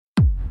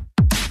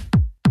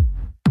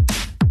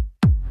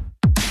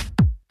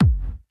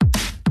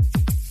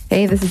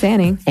Hey, this is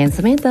Annie. And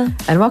Samantha.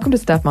 And welcome to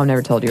Stuff Mom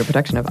Never Told You, a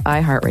production of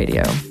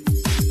iHeartRadio.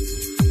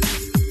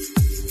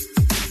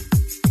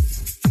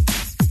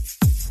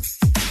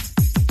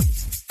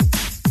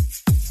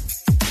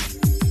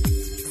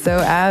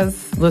 So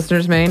as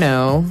listeners may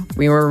know,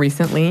 we were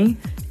recently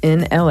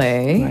in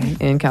LA,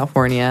 in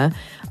California.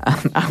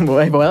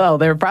 Well,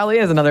 there probably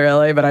is another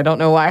LA, but I don't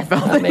know why I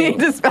felt the need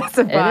to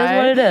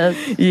specify. It is what it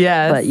is.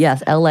 Yes. But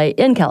yes, LA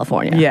in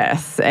California.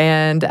 Yes.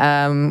 And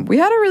we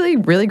had a really,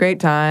 really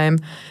great time.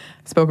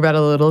 Spoke about it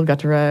a little, got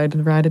to ride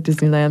at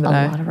Disneyland that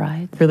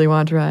I really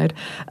wanted to ride.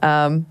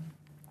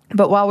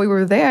 But while we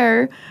were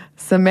there,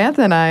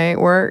 Samantha and I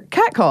were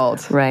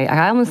catcalled. Right.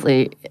 I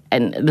honestly,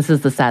 and this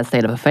is the sad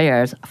state of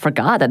affairs,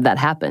 forgot that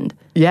happened.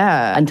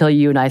 Yeah. Until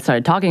you and I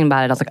started talking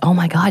about it, I was like, oh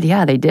my God,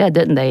 yeah, they did,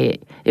 didn't they?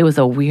 It was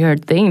a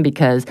weird thing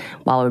because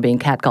while we were being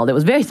catcalled, it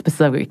was very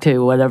specific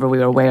to whatever we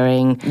were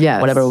wearing,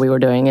 whatever we were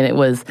doing, and it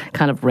was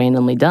kind of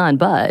randomly done.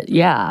 But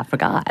yeah, I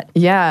forgot.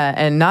 Yeah,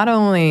 and not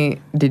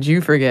only did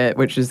you forget,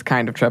 which is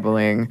kind of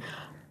troubling,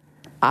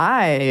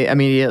 I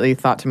immediately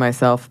thought to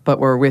myself, but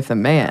we're with a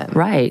man.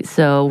 Right.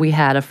 So we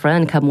had a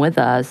friend come with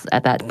us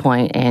at that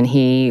point, and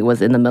he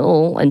was in the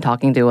middle and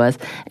talking to us,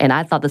 and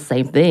I thought the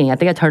same thing. I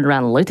think I turned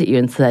around and looked at you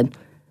and said,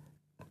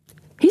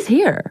 he's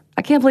here.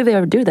 I can't believe they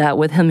ever do that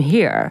with him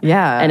here.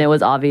 Yeah. And it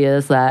was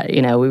obvious that,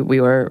 we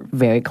were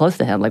very close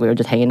to him. Like, we were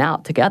just hanging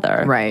out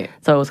together. Right.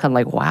 So it was kind of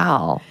like,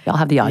 wow, y'all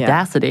have the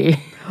audacity.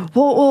 Yeah.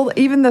 Well,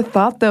 even the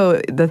thought, though,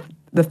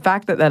 the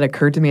fact that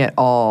occurred to me at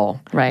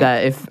all,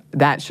 that if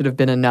that should have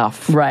been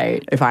enough.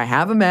 Right. If I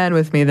have a man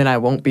with me, then I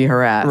won't be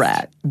harassed.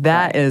 Right.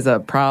 That is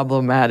a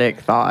problematic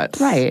thought.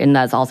 Right. And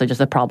that's also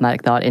just a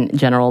problematic thought in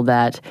general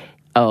that,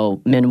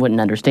 men wouldn't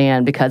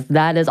understand, because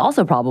that is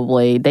also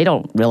probably, they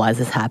don't realize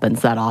this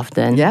happens that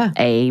often. Yeah.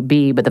 A,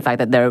 B, but the fact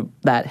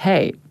that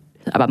hey,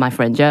 about my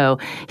friend Joe,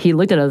 he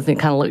looked at us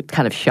and looked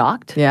kind of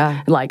shocked.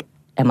 Yeah. Like,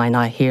 am I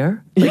not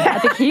here? Like, I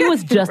think he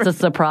was just as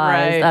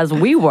surprised as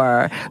we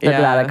were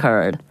that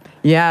occurred.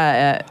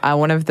 Yeah,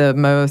 one of the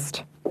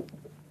most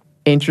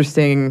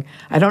interesting,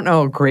 I don't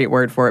know a great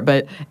word for it,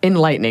 but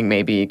enlightening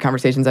maybe,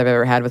 conversations I've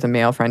ever had with a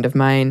male friend of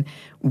mine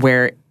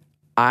where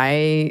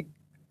I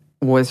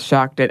was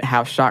shocked at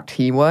how shocked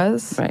he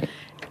was. Right.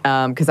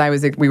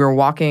 Because we were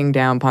walking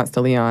down Ponce de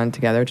Leon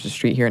together, which is a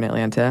street here in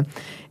Atlanta,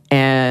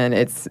 and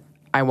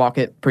I walk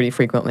it pretty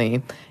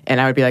frequently,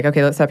 and I would be like,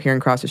 okay, let's stop here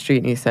and cross the street.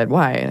 And he said,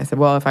 why? And I said,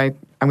 well, I'm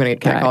going to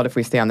get catcalled if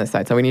we stay on this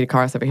side, so we need to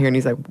cross over here. And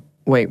he's like,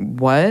 wait,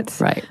 what?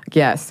 Right.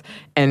 Yes.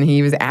 And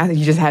he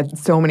just had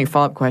so many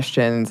follow-up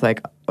questions,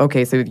 like,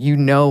 okay, so you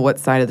know what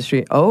side of the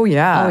street? Oh,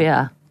 yeah. Oh,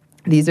 yeah.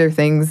 These are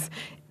things,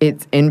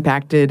 it's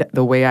impacted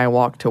the way I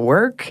walk to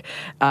work.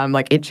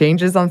 It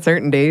changes on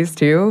certain days,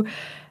 too.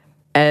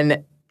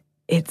 And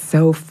it's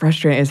so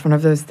frustrating. It's one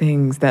of those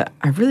things that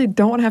I really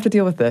don't want to have to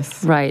deal with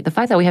this. Right. The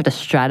fact that we have to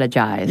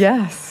strategize.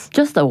 Yes.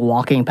 Just a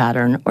walking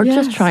pattern or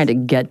just trying to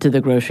get to the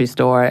grocery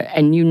store.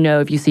 And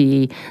if you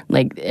see,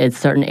 in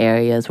certain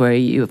areas where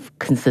you've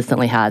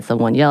consistently had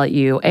someone yell at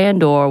you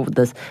and or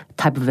this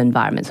type of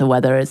environment. So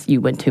whether it's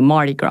you went to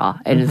Mardi Gras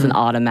and it's an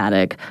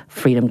automatic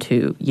freedom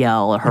to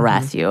yell or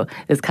harass you,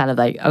 it's kind of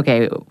like,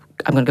 okay,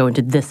 I'm going to go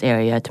into this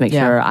area to make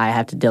sure I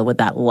have to deal with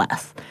that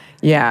less.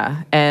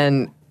 Yeah.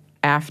 And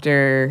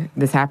after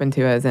this happened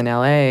to us in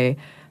LA,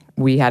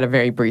 we had a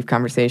very brief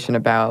conversation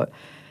about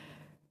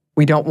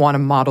we don't want to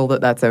model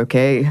that that's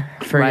okay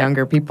for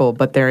younger people,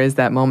 but there is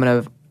that moment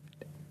of,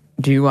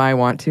 do I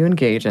want to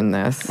engage in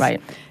this? Right.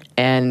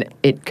 And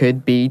it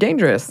could be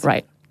dangerous.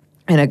 Right.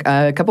 And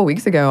a couple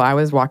weeks ago, I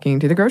was walking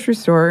to the grocery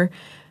store,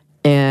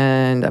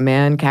 and a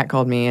man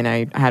catcalled me, and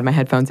I had my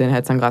headphones in,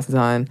 had sunglasses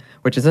on,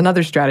 which is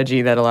another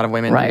strategy that a lot of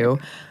women do.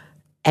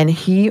 And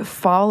he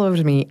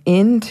followed me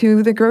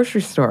into the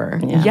grocery store,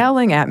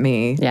 yelling at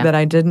me that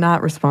I did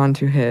not respond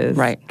to his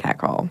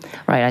catcall.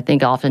 Right. I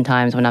think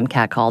oftentimes when I'm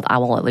catcalled, I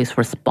will at least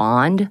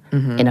respond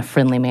in a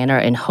friendly manner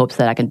in hopes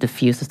that I can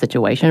diffuse the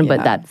situation.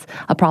 But that's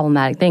a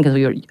problematic thing because,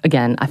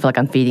 I feel like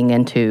I'm feeding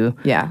into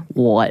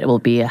what will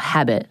be a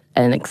habit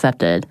and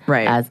accepted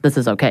as this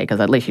is okay because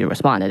at least you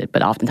responded.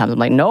 But oftentimes I'm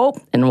like,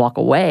 nope, and walk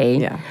away.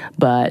 Yeah.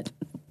 But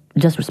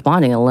just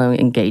responding alone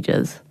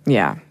engages.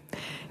 Yeah.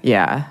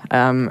 Yeah,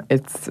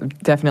 it's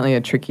definitely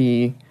a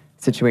tricky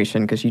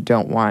situation because you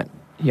don't want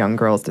young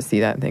girls to see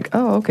that and think,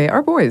 oh, okay,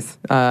 our boys.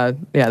 That's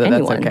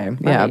okay. Right.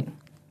 Yeah.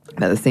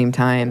 But at the same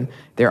time,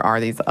 there are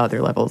these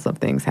other levels of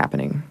things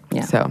happening.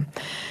 Yeah. So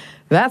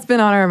that's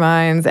been on our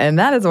minds, and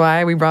that is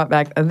why we brought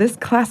back this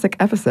classic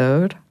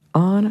episode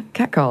on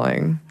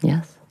catcalling.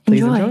 Yes.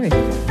 Please enjoy.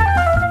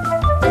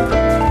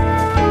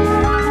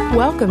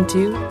 Welcome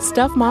to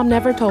Stuff Mom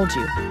Never Told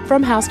You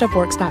from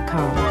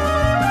HowStuffWorks.com.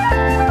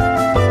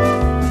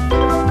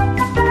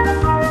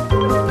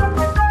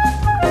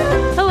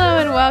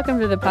 Welcome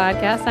to the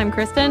podcast. I'm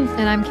Kristen.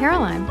 And I'm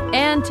Caroline.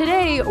 And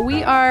today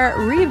we are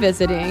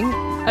revisiting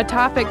a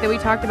topic that we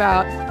talked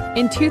about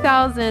in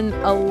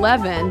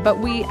 2011, but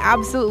we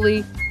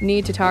absolutely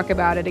need to talk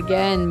about it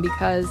again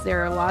because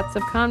there are lots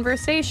of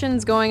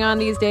conversations going on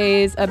these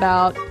days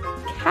about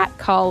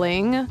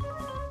catcalling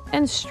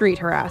and street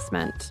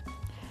harassment.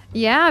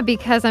 Yeah,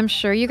 because I'm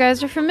sure you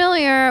guys are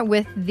familiar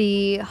with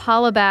the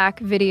hollaback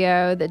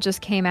video that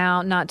just came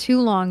out not too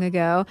long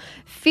ago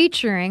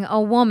featuring a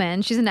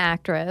woman, she's an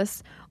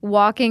actress,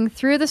 walking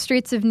through the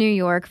streets of New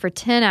York for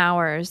 10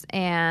 hours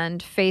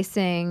and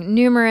facing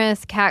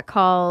numerous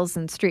catcalls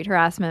and street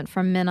harassment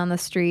from men on the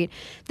street.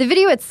 The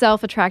video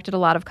itself attracted a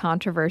lot of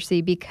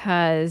controversy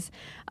because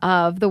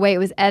of the way it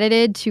was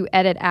edited to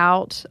edit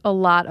out a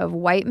lot of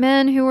white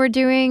men who were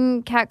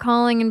doing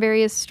catcalling and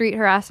various street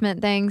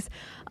harassment things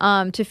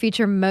to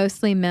feature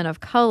mostly men of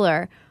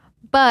color.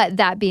 But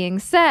that being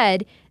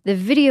said, the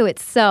video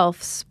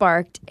itself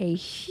sparked a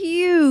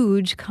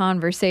huge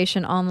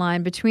conversation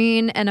online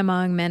between and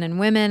among men and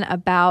women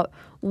about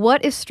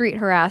what is street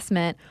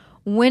harassment,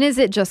 when is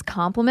it just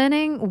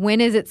complimenting,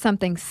 when is it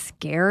something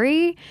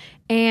scary,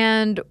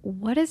 and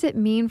what does it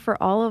mean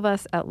for all of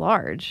us at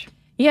large?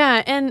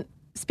 Yeah, and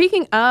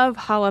speaking of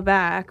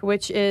Hollaback,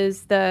 which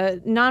is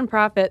the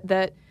nonprofit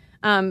that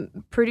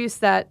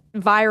produced that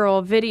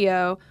viral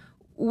video,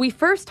 we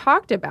first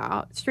talked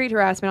about street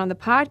harassment on the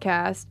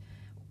podcast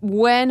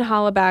when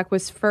Hollaback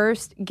was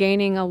first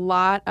gaining a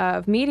lot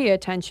of media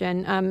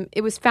attention.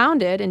 It was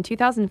founded in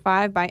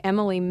 2005 by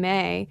Emily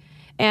May,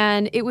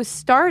 and it was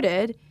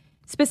started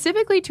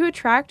specifically to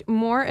attract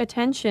more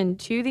attention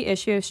to the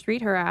issue of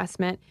street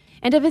harassment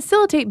and to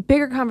facilitate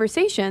bigger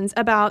conversations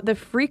about the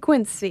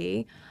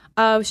frequency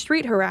of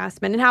street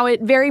harassment and how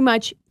it very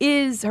much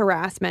is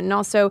harassment, and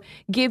also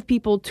give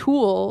people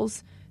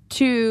tools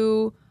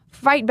to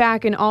fight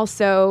back and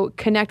also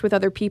connect with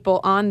other people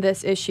on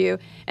this issue.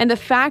 And the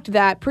fact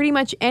that pretty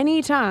much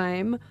any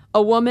time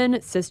a woman,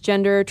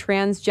 cisgender,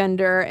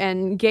 transgender,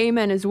 and gay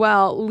men as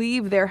well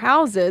leave their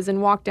houses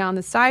and walk down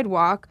the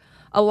sidewalk,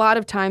 a lot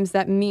of times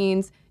that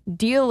means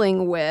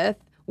dealing with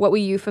what we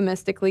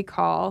euphemistically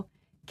call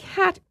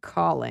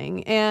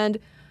catcalling. And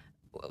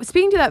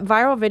speaking to that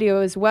viral video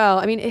as well,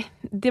 I mean,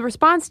 the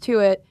response to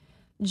it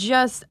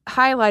just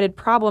highlighted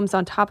problems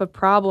on top of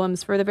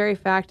problems for the very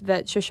fact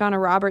that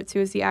Shoshana Roberts, who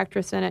is the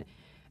actress in it,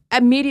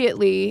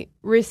 immediately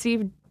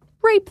received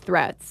rape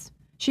threats.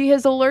 She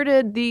has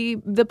alerted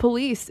the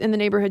police in the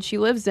neighborhood she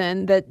lives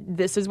in that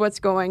this is what's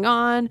going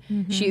on.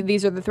 Mm-hmm.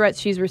 These are the threats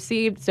she's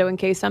received. So in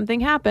case something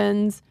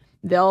happens,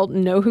 they'll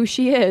know who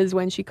she is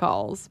when she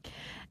calls.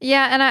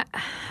 Yeah,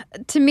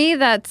 and to me,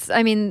 that's,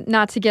 I mean,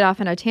 not to get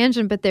off on a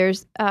tangent, but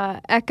there's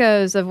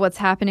echoes of what's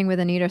happening with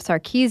Anita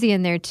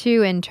Sarkeesian there,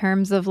 too, in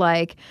terms of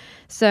like,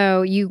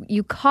 so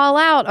you call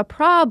out a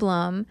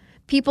problem,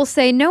 people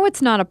say, no,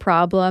 it's not a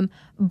problem,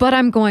 but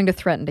I'm going to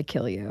threaten to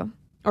kill you.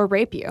 Or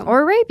rape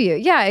you.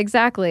 Yeah,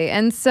 exactly.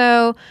 And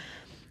so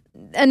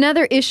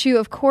another issue,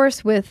 of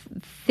course, with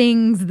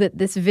things that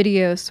this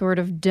video sort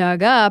of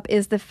dug up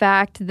is the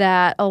fact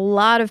that a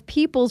lot of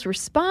people's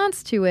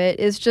response to it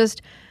is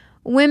just,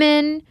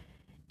 women,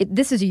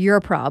 this is your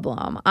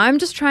problem. I'm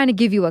just trying to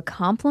give you a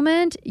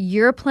compliment.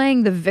 You're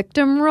playing the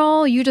victim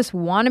role. You just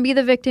want to be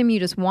the victim. You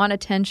just want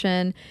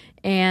attention.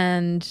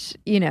 And,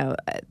 you know,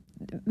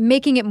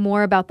 making it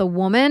more about the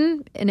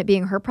woman and it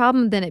being her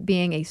problem than it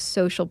being a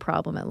social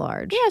problem at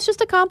large. Yeah, it's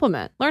just a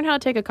compliment. Learn how to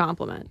take a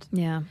compliment.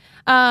 Yeah.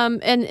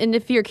 And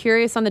if you're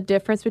curious on the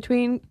difference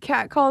between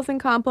catcalls and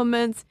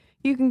compliments,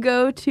 you can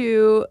go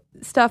to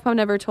Stuff Mom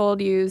Never Told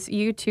You's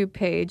YouTube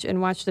page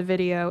and watch the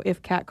video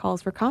If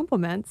Catcalls Were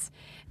Compliments,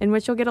 in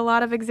which you'll get a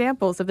lot of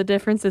examples of the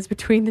differences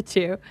between the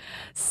two.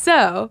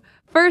 So,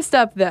 first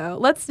up, though,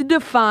 let's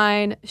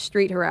define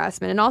street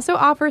harassment and also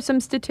offer some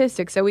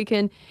statistics so we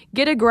can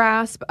get a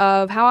grasp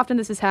of how often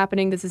this is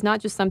happening. This is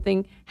not just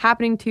something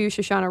happening to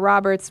Shoshana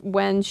Roberts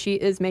when she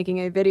is making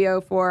a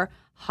video for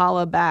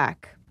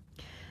Hollaback.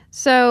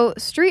 So,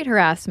 street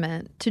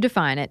harassment, to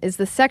define it, is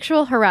the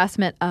sexual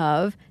harassment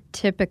of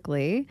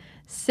typically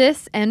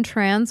cis and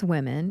trans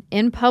women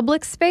in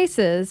public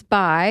spaces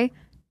by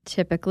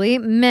typically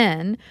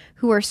men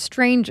who are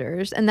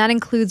strangers, and that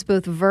includes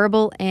both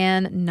verbal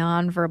and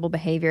nonverbal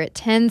behavior. It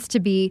tends to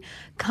be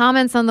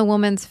comments on the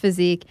woman's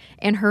physique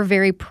and her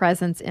very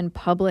presence in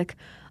public.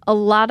 A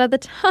lot of the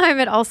time,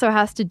 it also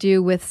has to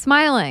do with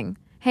smiling.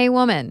 Hey,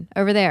 woman,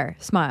 over there,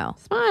 smile.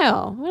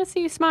 Smile. I want to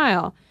see you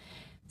smile.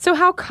 So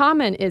how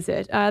common is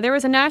it? There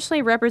was a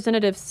nationally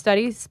representative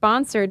study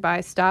sponsored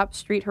by Stop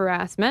Street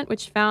Harassment,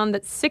 which found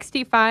that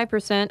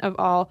 65% of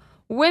all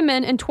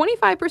women and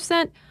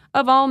 25%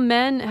 of all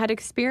men had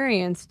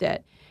experienced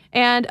it.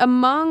 And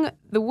among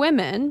the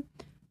women,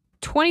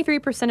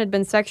 23% had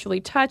been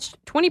sexually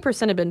touched,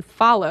 20% had been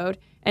followed,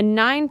 and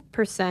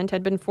 9%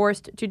 had been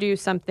forced to do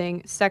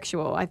something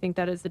sexual. I think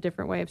that is a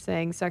different way of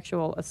saying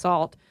sexual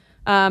assault.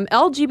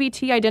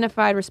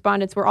 LGBT-identified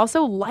respondents were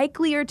also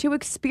likelier to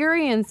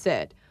experience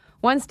it.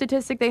 One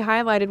statistic they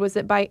highlighted was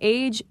that by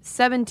age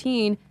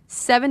 17,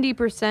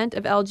 70%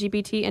 of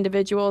LGBT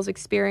individuals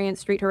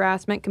experienced street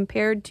harassment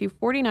compared to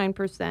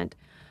 49%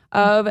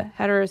 of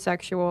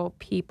heterosexual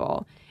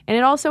people. And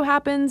it also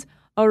happens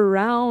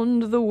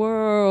around the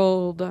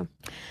world.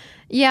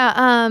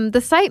 Yeah,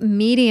 the site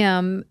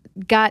Medium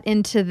got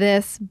into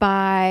this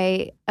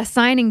by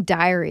assigning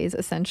diaries,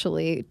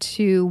 essentially,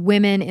 to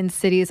women in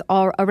cities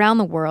all around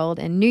the world,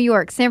 in New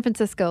York, San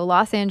Francisco,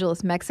 Los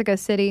Angeles, Mexico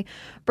City,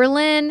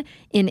 Berlin,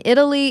 in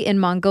Italy, in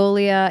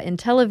Mongolia, in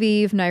Tel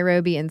Aviv,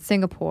 Nairobi, and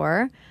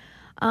Singapore.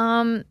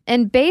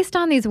 And based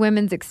on these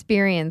women's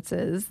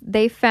experiences,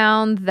 they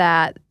found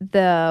that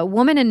the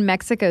woman in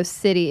Mexico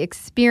City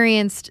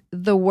experienced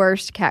the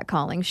worst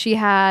catcalling. She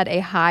had a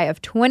high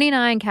of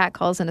 29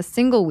 catcalls in a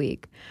single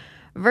week,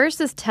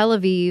 versus Tel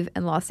Aviv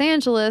and Los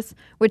Angeles,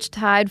 which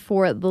tied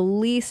for the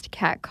least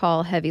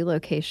catcall-heavy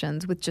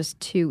locations with just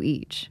 2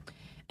 each.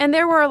 And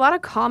there were a lot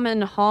of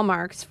common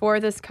hallmarks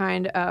for this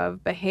kind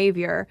of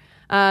behavior.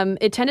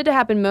 It tended to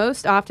happen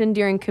most often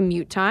during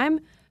commute time,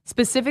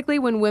 specifically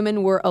when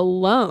women were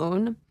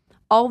alone,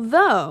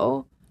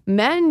 although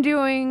men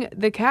doing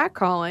the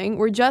catcalling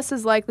were just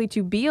as likely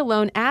to be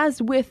alone as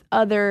with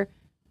other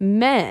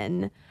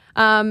men.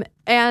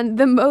 And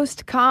the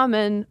most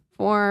common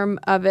form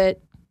of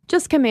it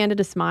just commanded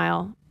a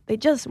smile. They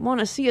just want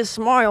to see a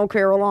smile,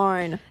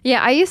 Caroline.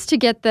 Yeah, I used to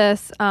get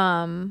this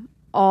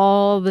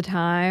all the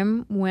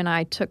time when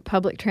I took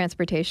public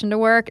transportation to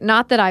work.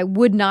 Not that I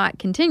would not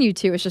continue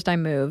to, it's just I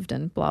moved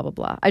and blah, blah,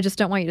 blah. I just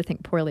don't want you to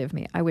think poorly of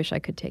me. I wish I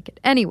could take it.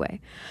 Anyway,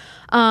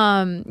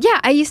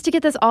 I used to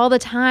get this all the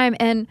time.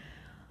 And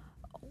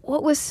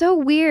what was so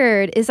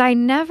weird is I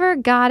never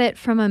got it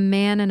from a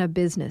man in a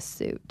business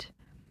suit.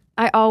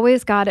 I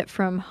always got it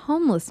from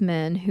homeless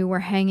men who were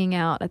hanging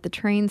out at the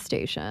train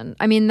station.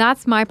 I mean,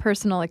 that's my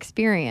personal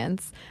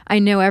experience. I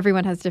know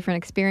everyone has different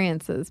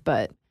experiences,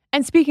 but...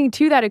 And speaking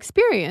to that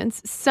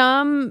experience,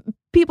 some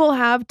people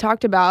have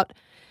talked about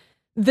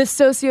the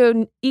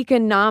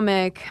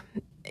socioeconomic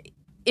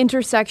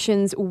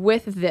intersections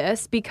with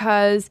this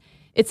because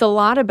it's a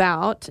lot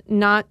about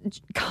not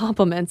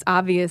compliments,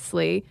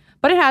 obviously,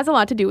 but it has a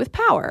lot to do with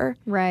power.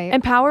 Right.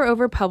 And power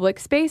over public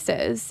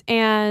spaces.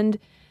 And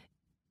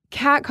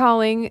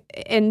catcalling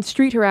and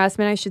street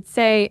harassment, I should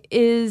say,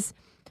 is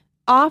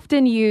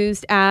often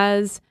used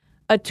as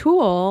a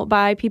tool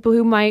by people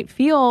who might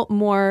feel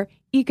more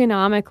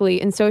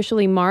economically and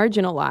socially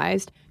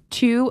marginalized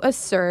to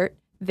assert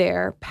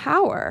their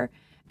power.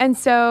 And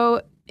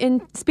so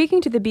in speaking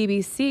to the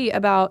BBC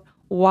about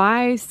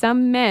why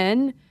some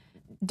men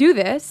do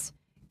this,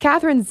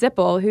 Catherine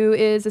Zippel, who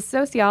is a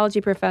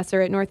sociology professor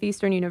at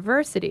Northeastern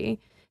University,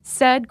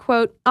 said,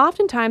 quote,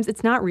 "Oftentimes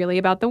it's not really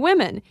about the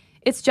women.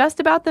 It's just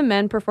about the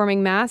men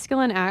performing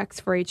masculine acts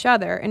for each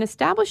other and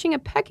establishing a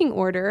pecking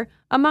order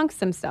amongst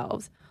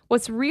themselves.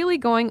 What's really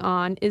going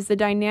on is the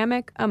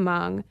dynamic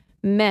among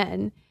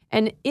men."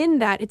 And in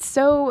that, it's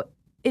so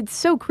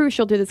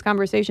crucial to this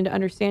conversation, to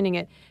understanding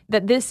it,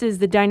 that this is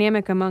the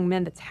dynamic among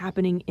men that's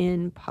happening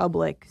in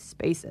public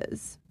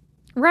spaces.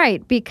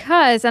 Right,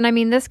 because, and I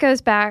mean, this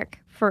goes back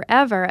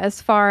forever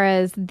as far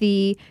as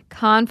the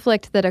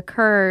conflict that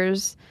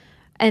occurs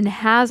and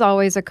has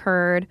always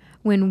occurred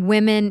when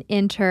women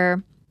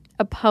enter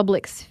a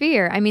public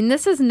sphere. I mean,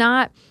 this is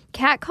not,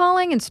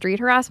 catcalling and street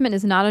harassment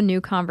is not a new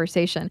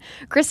conversation.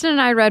 Kristen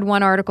and I read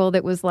one article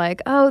that was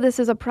like, oh, this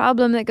is a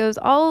problem that goes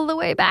all the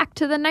way back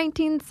to the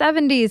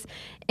 1970s.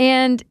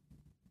 And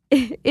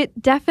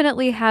it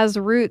definitely has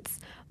roots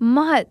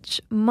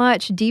much,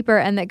 much deeper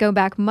and that go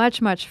back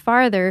much, much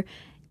farther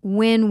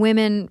when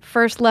women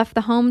first left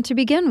the home to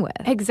begin with.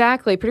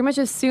 Exactly. Pretty much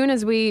as soon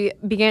as we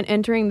began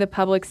entering the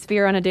public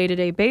sphere on a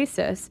day-to-day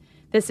basis,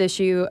 this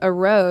issue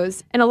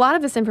arose. And a lot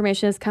of this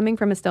information is coming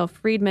from Estelle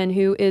Friedman,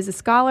 who is a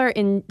scholar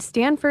in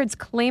Stanford's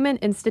Clayman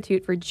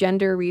Institute for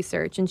Gender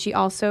Research. And she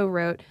also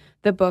wrote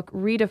the book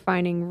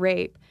Redefining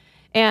Rape.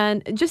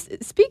 And just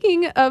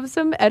speaking of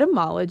some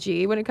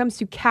etymology when it comes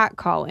to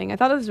catcalling, I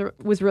thought this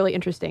was really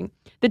interesting.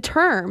 The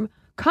term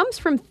comes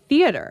from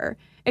theater.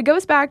 It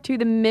goes back to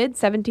the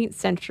mid-17th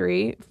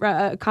century,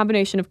 a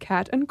combination of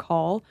cat and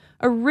call,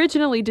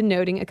 originally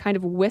denoting a kind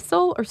of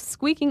whistle or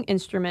squeaking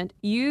instrument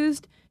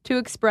used to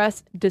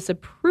express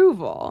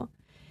disapproval.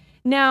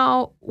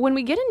 Now, when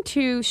we get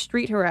into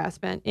street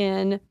harassment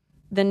in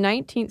the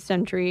 19th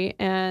century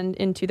and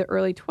into the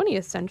early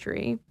 20th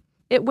century,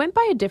 it went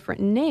by a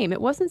different name.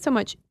 It wasn't so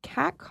much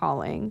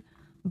catcalling,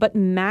 but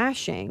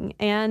mashing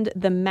and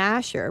the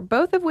masher,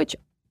 both of which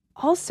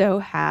also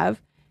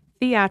have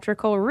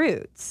theatrical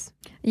roots.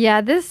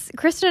 Yeah,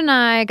 Kristen and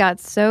I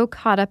got so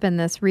caught up in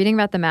this, reading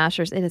about the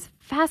mashers. It is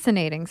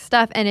fascinating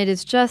stuff, and it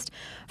is just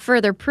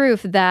further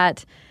proof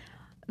that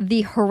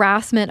the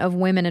harassment of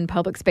women in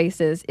public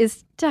spaces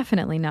is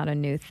definitely not a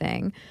new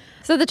thing.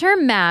 So the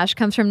term mash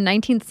comes from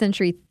 19th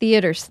century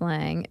theater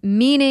slang,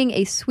 meaning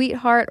a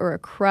sweetheart or a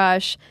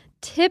crush,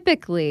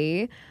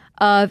 typically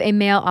of a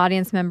male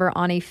audience member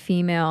on a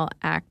female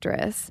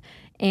actress.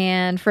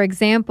 And for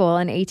example,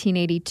 in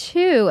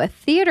 1882, a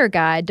theater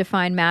guide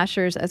defined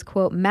mashers as,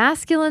 quote,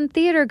 masculine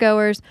theater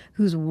goers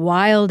whose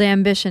wild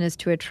ambition is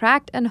to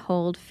attract and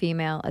hold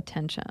female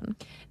attention.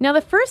 Now, the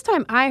first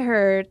time I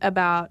heard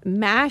about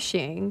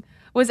mashing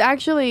was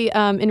actually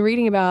in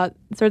reading about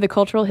sort of the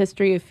cultural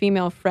history of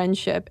female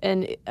friendship.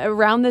 And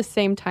around the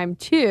same time,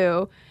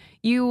 too,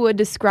 you would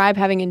describe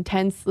having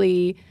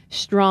intensely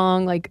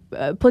strong, like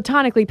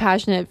platonically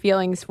passionate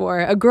feelings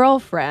for a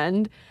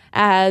girlfriend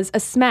as a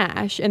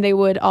smash. And they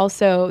would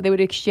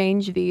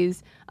exchange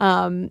these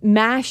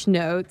mash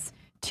notes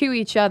to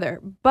each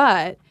other.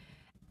 But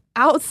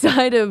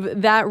outside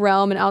of that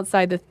realm and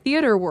outside the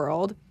theater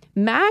world,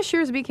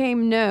 mashers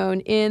became known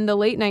in the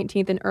late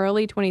 19th and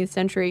early 20th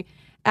century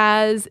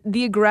as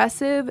the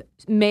aggressive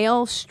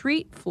male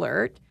street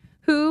flirt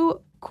who,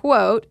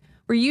 quote,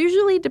 were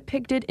usually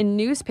depicted in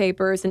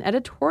newspapers and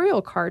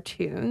editorial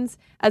cartoons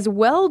as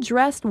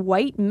well-dressed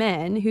white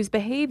men whose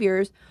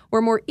behaviors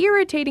were more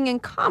irritating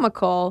and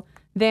comical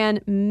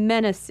than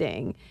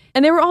menacing.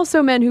 And they were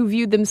also men who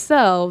viewed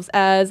themselves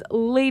as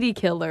lady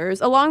killers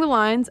along the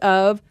lines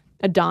of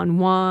a Don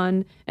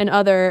Juan and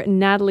other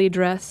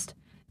nattily-dressed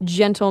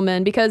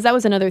gentlemen, because that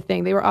was another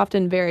thing. They were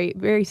often very,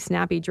 very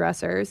snappy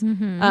dressers.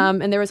 Mm-hmm.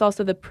 And there was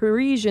also the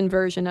Parisian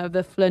version of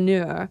the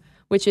flaneur,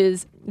 which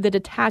is the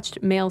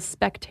detached male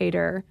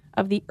spectator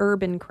of the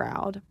urban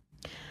crowd.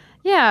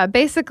 Yeah,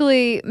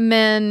 basically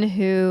men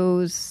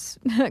whose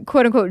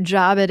quote-unquote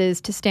job it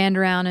is to stand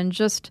around and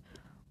just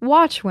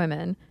watch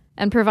women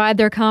and provide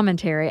their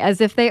commentary as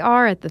if they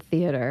are at the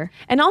theater.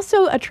 And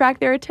also attract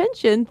their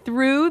attention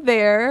through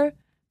their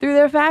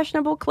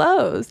fashionable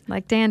clothes.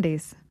 Like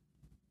dandies.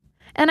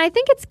 And I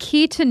think it's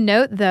key to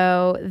note,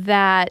 though,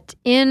 that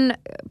in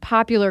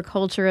popular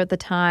culture at the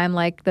time,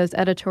 like those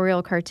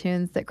editorial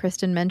cartoons that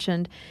Kristen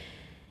mentioned,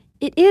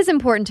 it is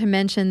important to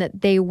mention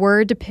that they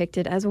were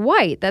depicted as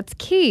white. That's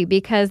key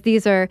because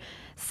these are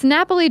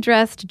snappily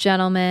dressed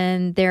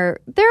gentlemen. They're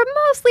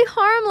mostly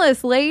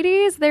harmless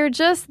ladies. They're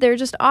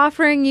just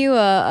offering you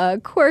a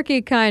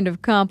quirky kind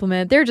of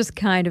compliment. They're just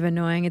kind of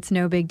annoying. It's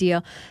no big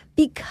deal.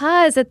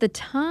 Because at the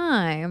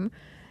time,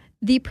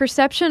 the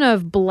perception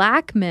of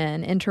black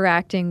men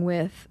interacting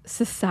with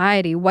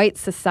society, white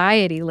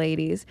society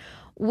ladies,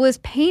 was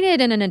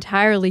painted in an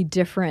entirely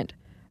different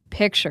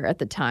picture at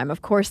the time.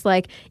 Of course,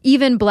 like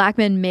even black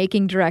men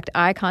making direct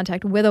eye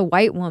contact with a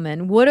white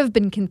woman would have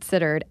been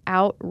considered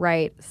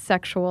outright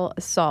sexual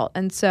assault.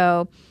 And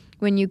so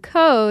when you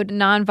code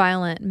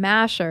nonviolent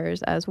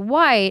mashers as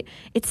white,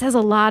 it says a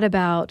lot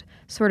about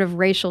sort of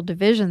racial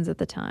divisions at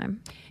the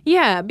time.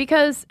 Yeah,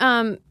 because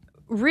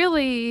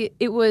really,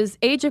 it was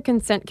age of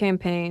consent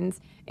campaigns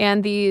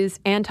and these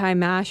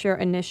anti-masher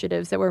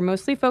initiatives that were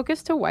mostly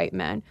focused to white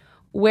men,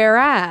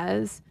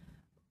 whereas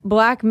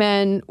black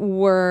men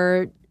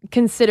were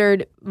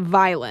considered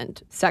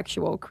violent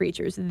sexual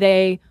creatures.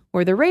 They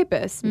were the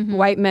rapists. Mm-hmm.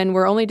 White men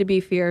were only to be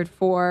feared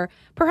for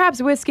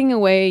perhaps whisking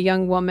away a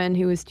young woman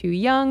who was too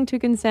young to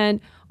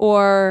consent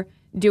or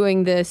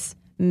doing this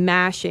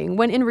mashing,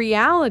 when in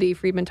reality,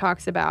 Friedman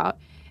talks about,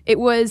 it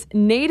was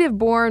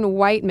native-born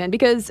white men,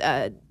 because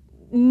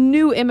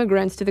new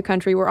immigrants to the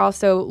country were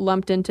also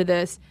lumped into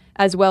this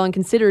as well and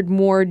considered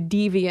more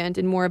deviant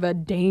and more of a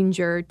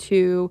danger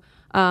to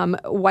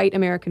white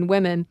American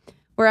women,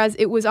 whereas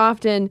it was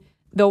often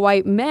the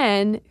white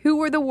men who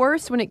were the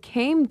worst when it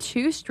came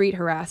to street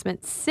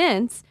harassment,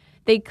 since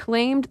they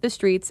claimed the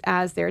streets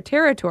as their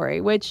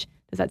territory, which,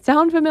 does that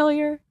sound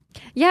familiar?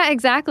 Yeah,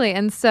 exactly.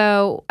 And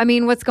so, I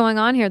mean, what's going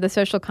on here, the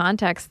social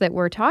context that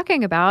we're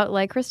talking about,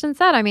 like Kristen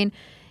said, I mean,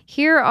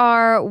 here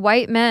are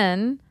white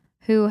men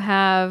who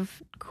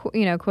have,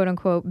 quote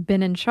unquote,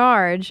 been in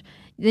charge.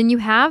 Then you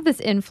have this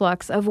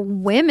influx of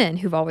women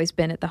who've always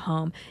been at the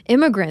home,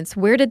 immigrants.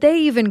 Where did they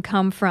even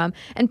come from?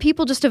 And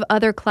people just of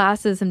other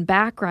classes and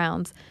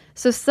backgrounds.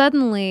 So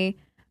suddenly,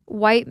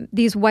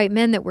 these white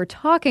men that we're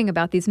talking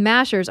about, these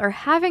mashers, are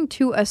having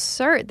to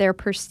assert their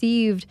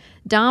perceived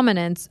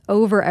dominance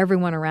over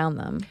everyone around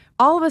them.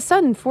 All of a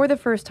sudden, for the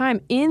first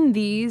time in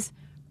these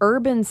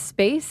urban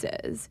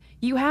spaces,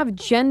 you have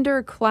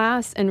gender,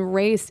 class, and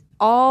race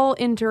all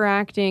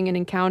interacting and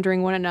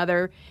encountering one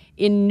another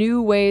in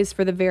new ways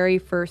for the very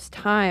first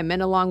time.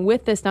 And along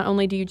with this, not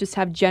only do you just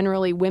have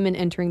generally women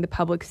entering the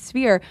public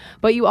sphere,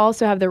 but you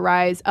also have the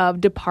rise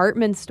of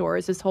department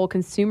stores, this whole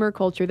consumer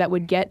culture that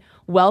would get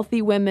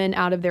wealthy women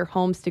out of their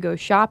homes to go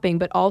shopping.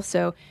 But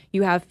also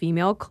you have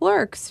female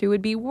clerks who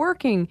would be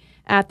working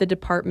at the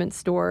department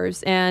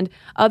stores, and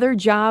other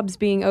jobs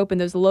being open,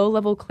 those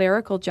low-level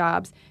clerical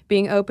jobs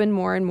being open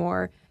more and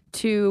more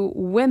to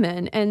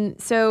women.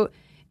 And so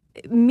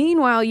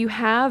meanwhile, you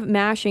have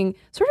mashing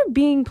sort of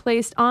being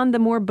placed on the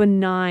more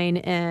benign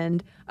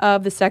end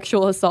of the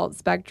sexual assault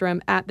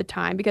spectrum at the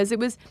time, because it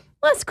was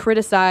less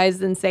criticized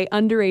than, say,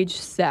 underage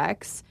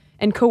sex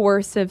and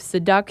coercive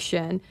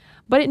seduction,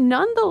 but it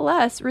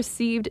nonetheless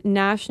received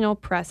national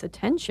press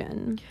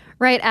attention.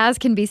 Right, as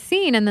can be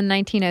seen in the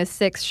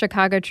 1906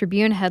 Chicago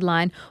Tribune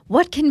headline,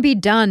 "What can be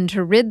done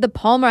to rid the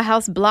Palmer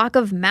House block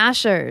of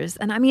mashers?"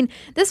 And I mean,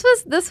 there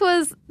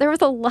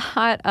was a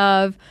lot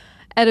of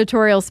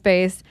editorial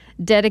space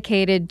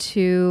dedicated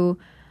to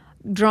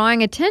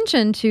drawing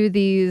attention to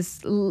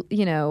these,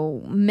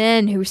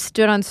 men who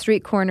stood on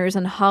street corners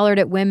and hollered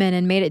at women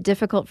and made it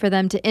difficult for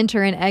them to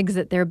enter and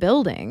exit their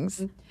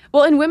buildings.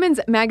 Well, and women's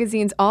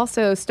magazines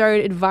also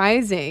started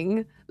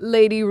advising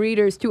lady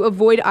readers to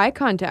avoid eye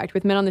contact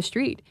with men on the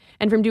street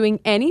and from doing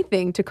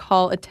anything to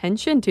call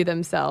attention to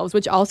themselves,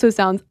 which also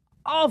sounds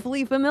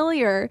awfully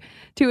familiar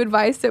to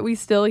advice that we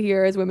still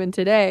hear as women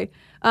today.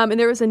 And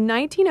there was a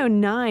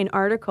 1909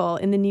 article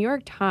in the New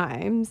York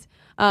Times,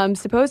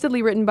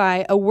 supposedly written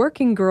by a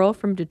working girl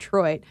from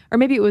Detroit, or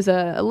maybe it was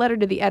a letter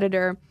to the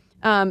editor,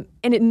 and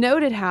it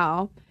noted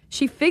how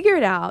she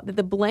figured out that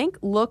the blank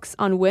looks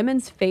on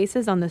women's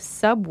faces on the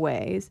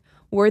subways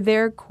were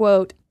their,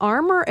 quote,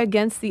 armor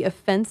against the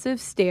offensive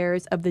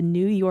stares of the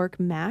New York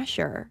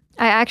masher.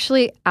 I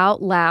actually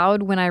out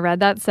loud when I read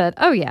that said,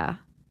 "Oh yeah."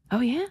 Oh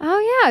yeah?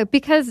 Oh yeah,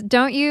 because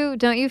don't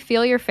you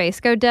feel your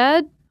face go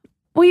dead?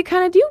 Well, you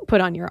kind of do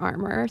put on your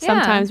armor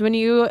sometimes when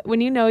you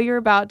know you're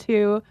about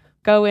to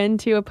go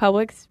into a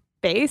public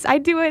space. I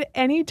do it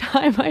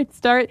anytime I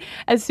start,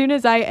 as soon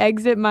as I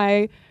exit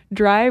my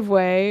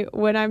driveway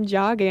when I'm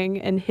jogging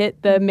and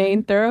hit the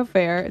main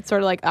thoroughfare. It's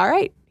sort of like, all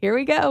right, here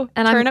we go.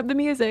 And turn up the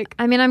music.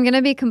 I mean, I'm going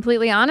to be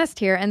completely honest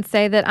here and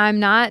say that I'm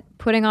not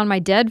putting on my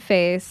dead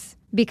face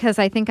because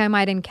I think I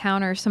might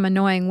encounter some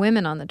annoying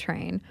women on the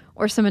train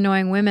or some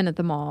annoying women at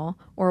the mall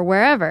or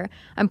wherever.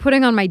 I'm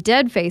putting on my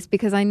dead face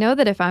because I know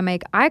that if I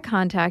make eye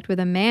contact with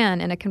a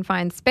man in a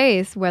confined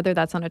space, whether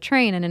that's on a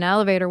train, in an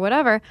elevator,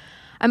 whatever,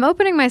 I'm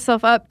opening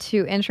myself up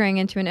to entering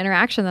into an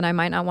interaction that I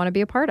might not want to be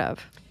a part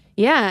of.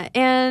 Yeah,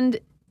 and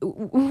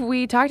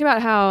we talked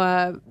about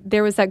how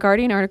there was that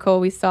Guardian article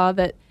we saw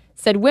that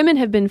said women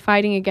have been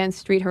fighting against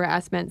street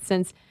harassment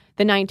since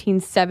the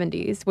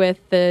 1970s with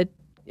the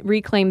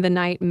Reclaim the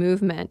Night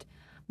movement.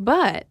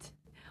 But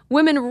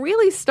women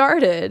really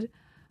started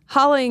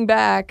hollering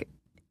back,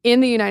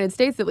 in the United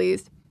States at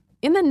least,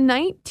 in the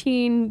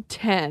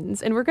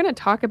 1910s. And we're going to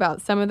talk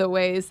about some of the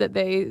ways that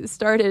they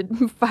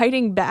started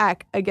fighting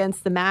back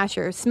against the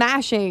masher,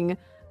 smashing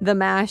the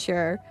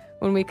masher,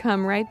 when we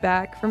come right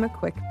back from a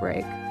quick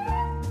break.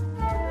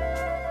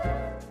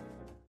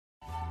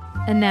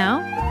 And now,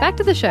 back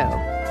to the show.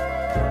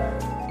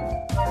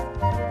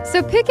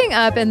 So picking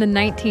up in the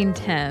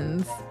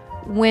 1910s,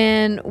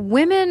 when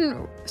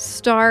women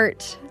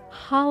start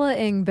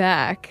hollering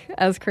back,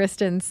 as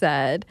Kristen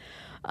said,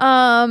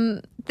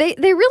 they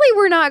really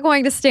were not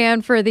going to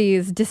stand for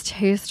these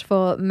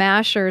distasteful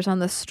mashers on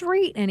the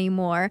street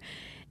anymore.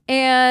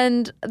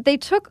 And they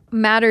took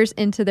matters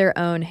into their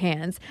own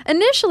hands.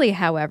 Initially,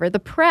 however, the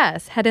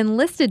press had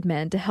enlisted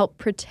men to help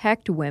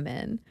protect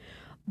women.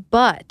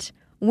 But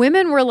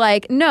women were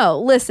like, no,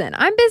 listen,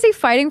 I'm busy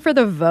fighting for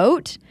the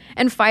vote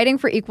and fighting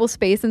for equal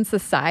space in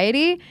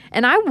society,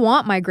 and I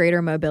want my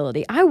greater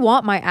mobility. I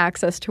want my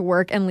access to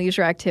work and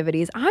leisure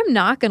activities. I'm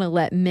not going to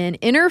let men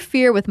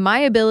interfere with my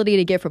ability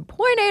to get from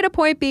point A to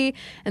point B,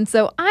 and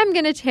so I'm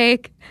going to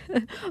take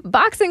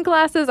boxing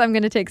classes, I'm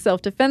going to take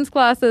self-defense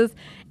classes,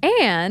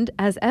 and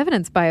as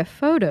evidenced by a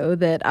photo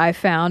that I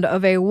found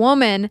of a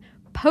woman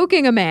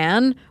poking a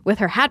man with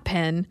her hat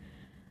pin,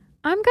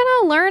 I'm going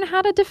to learn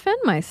how to defend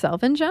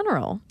myself in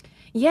general.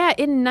 Yeah,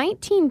 in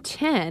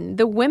 1910,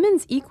 the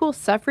Women's Equal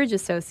Suffrage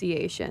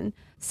Association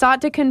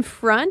sought to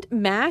confront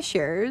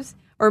mashers,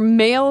 or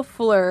male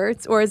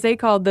flirts, or as they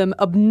called them,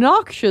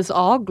 obnoxious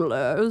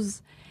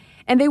oglers.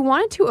 And they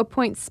wanted to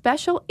appoint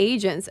special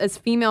agents as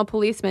female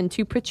policemen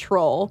to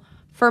patrol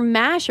for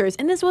mashers.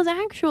 And this was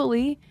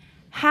actually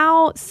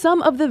how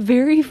some of the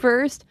very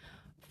first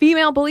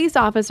female police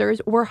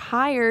officers were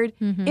hired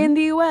in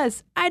the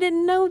U.S. I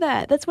didn't know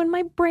that. That's when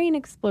my brain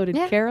exploded,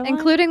 Caroline.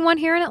 Including one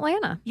here in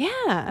Atlanta.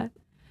 Yeah.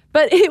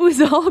 But it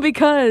was all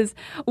because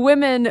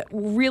women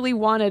really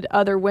wanted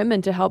other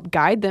women to help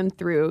guide them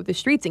through the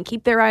streets and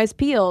keep their eyes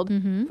peeled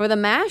for the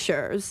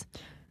mashers.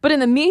 But in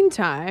the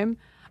meantime,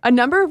 a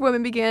number of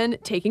women began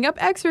taking up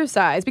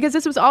exercise, because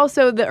this was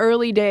also the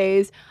early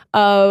days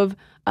of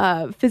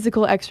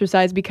physical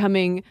exercise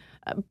becoming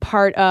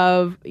part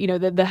of,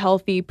 the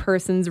healthy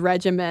person's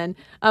regimen.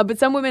 But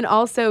some women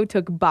also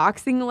took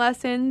boxing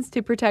lessons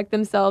to protect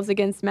themselves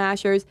against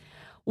mashers.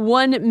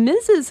 One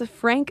Mrs.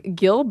 Frank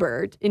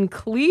Gilbert in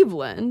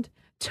Cleveland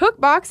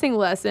took boxing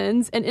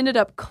lessons and ended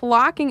up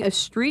clocking a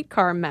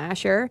streetcar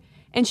masher.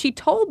 And she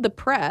told the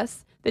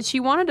press that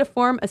she wanted to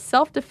form a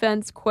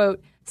self-defense,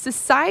 quote,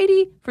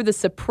 Society for the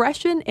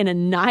Suppression and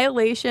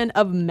Annihilation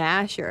of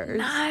Mashers.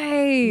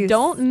 Nice.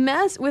 Don't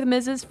mess with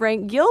Mrs.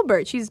 Frank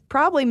Gilbert. She's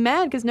probably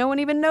mad because no one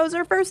even knows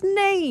her first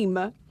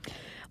name.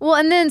 Well,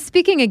 and then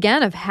speaking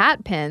again of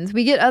hat pins,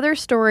 we get other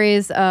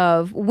stories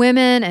of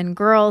women and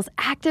girls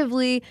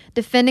actively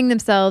defending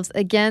themselves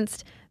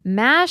against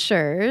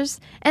mashers.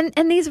 And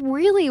these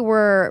really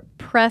were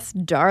press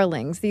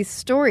darlings, these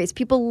stories.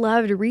 People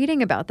loved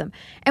reading about them.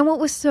 And what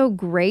was so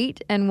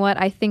great, and what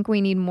I think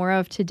we need more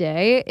of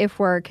today, if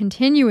we're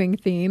continuing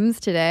themes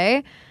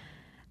today,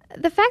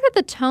 the fact that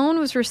the tone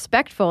was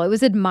respectful, it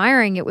was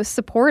admiring, it was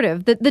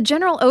supportive. The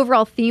general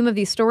overall theme of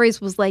these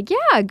stories was like,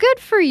 yeah, good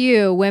for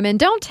you, women.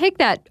 Don't take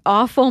that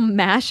awful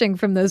mashing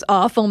from those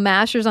awful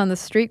mashers on the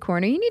street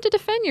corner. You need to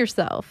defend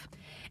yourself.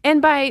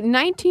 And by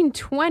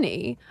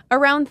 1920,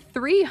 around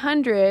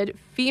 300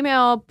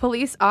 female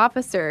police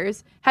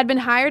officers had been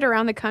hired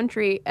around the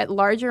country at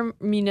larger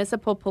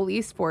municipal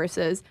police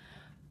forces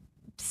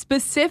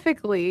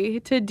specifically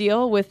to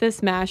deal with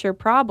this masher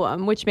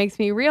problem, which makes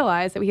me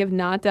realize that we have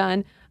not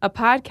done a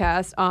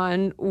podcast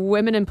on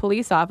women and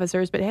police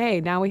officers, but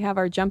hey, now we have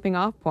our jumping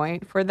off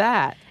point for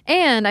that.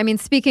 And I mean,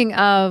 speaking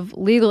of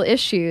legal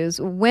issues,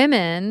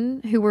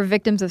 women who were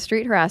victims of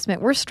street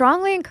harassment were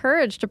strongly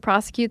encouraged to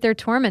prosecute their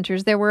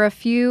tormentors. There were a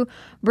few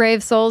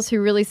brave souls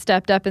who really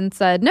stepped up and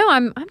said, no,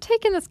 I'm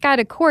taking this guy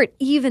to court,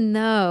 even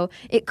though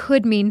it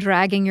could mean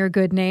dragging your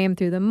good name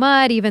through the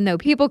mud, even though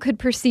people could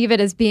perceive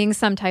it as being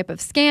some type of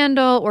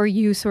scandal or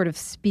you sort of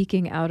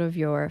speaking out of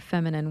your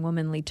feminine,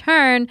 womanly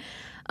turn.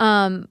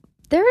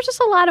 There were just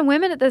a lot of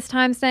women at this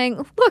time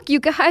saying, look, you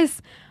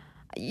guys,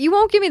 you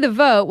won't give me the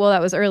vote. Well, that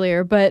was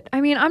earlier, but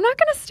I mean, I'm not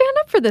going to stand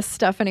up for this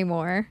stuff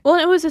anymore. Well,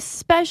 it was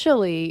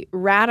especially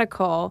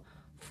radical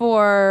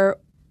for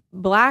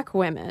Black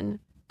women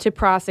to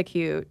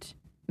prosecute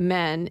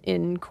men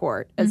in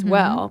court as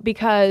well,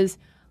 because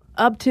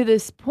up to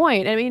this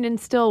point, I mean, and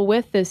still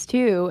with this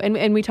too,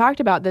 and we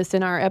talked about this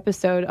in our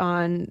episode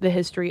on the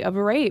history of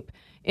rape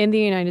in the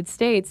United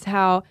States,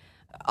 how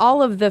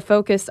all of the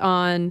focus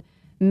on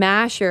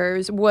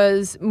mashers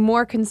was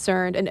more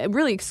concerned and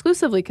really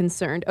exclusively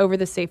concerned over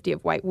the safety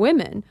of white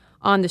women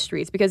on the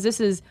streets, because this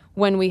is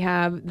when we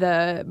have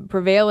the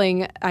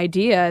prevailing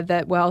idea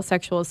that, well,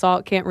 sexual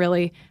assault can't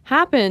really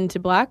happen to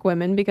Black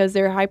women because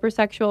they're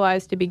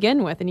hypersexualized to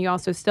begin with. And you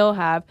also still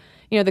have,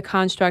 the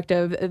construct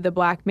of the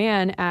Black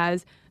man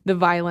as the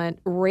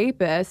violent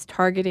rapist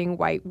targeting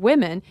white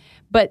women.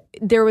 But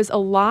there was a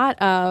lot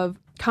of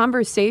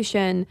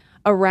conversation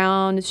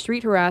around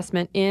street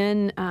harassment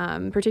in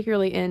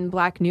particularly in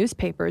Black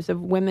newspapers,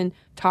 of women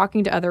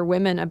talking to other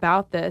women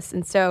about this.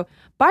 And so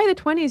by the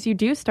 20s, you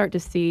do start to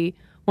see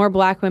more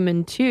Black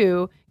women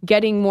too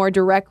getting more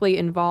directly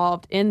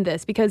involved in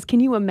this, because can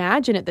you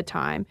imagine at the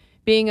time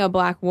being a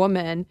Black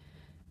woman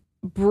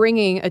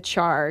bringing a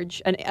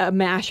charge, a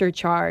masher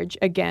charge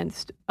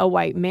against a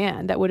white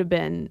man? That would have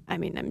been, I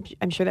mean,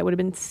 I'm sure that would have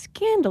been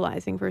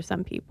scandalizing for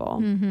some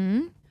people.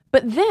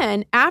 But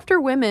then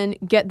after women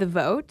get the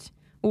vote,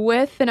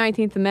 with the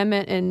 19th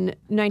Amendment in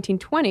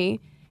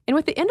 1920, and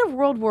with the end of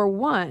World War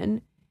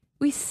I,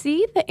 we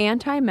see the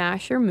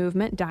anti-masher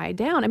movement die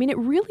down. I mean, it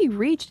really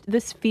reached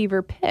this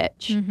fever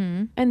pitch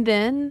and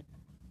then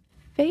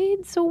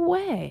fades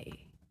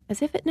away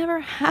as if it never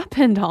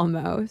happened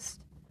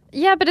almost.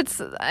 Yeah, but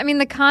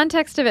the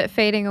context of it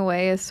fading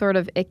away is sort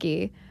of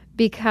icky,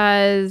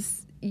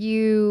 because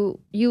you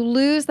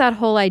lose that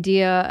whole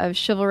idea of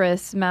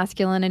chivalrous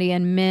masculinity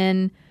and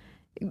men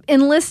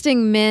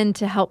enlisting men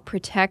to help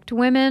protect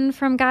women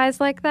from guys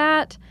like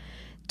that,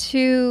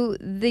 to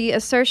the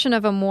assertion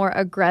of a more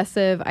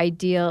aggressive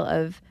ideal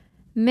of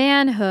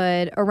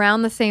manhood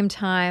around the same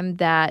time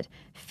that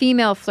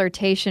female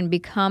flirtation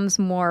becomes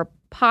more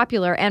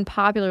popular and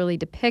popularly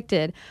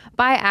depicted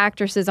by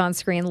actresses on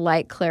screen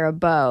like Clara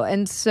Bow.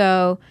 And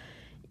so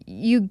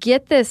you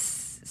get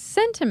this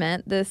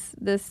sentiment,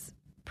 this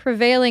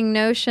prevailing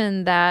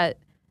notion that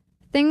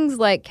things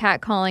like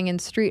catcalling and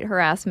street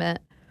harassment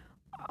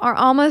are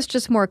almost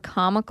just more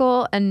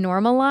comical and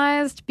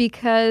normalized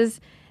because,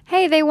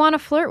 hey, they want to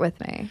flirt with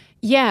me.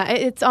 Yeah,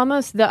 it's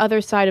almost the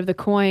other side of the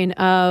coin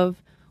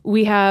of,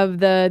 we have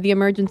the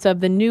emergence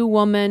of the new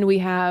woman. We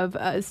have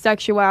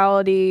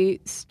sexuality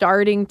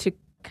starting to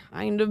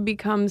kind of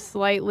become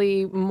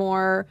slightly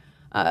more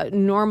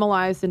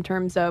normalized in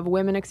terms of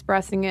women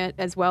expressing it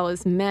as well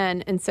as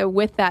men. And so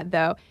with that,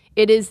 though,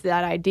 it is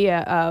that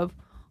idea of,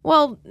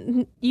 well,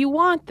 you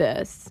want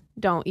this,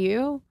 don't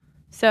you?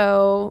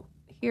 So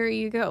here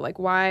you go. Like,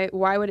 why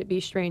would it be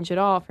strange at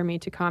all for me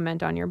to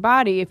comment on your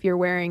body if you're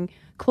wearing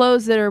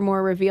clothes that are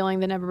more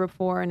revealing than ever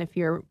before, and if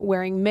you're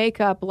wearing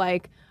makeup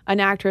like an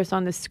actress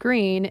on the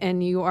screen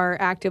and you are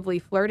actively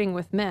flirting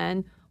with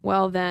men?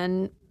 Well,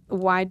 then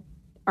why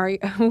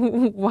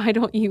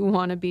don't you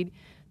want to be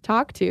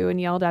talked to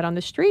and yelled at on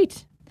the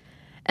street?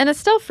 And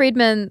Estelle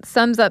Friedman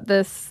sums up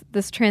this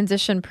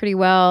transition pretty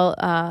well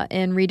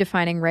in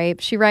Redefining Rape.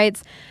 She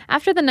writes,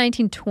 after the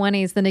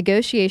 1920s, the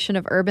negotiation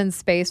of urban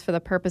space for the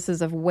purposes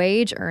of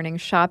wage earning,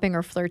 shopping,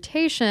 or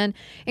flirtation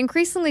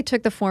increasingly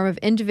took the form of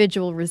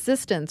individual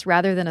resistance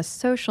rather than a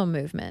social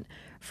movement.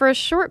 For a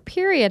short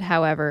period,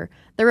 however,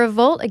 the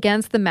revolt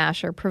against the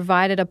masher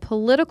provided a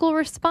political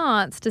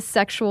response to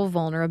sexual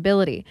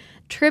vulnerability,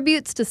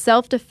 tributes to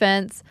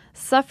self-defense,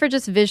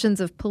 suffragist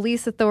visions of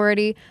police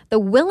authority, the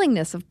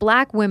willingness of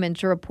Black women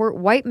to report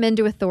white men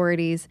to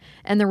authorities,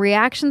 and the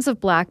reactions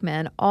of Black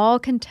men all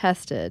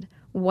contested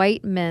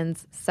white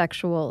men's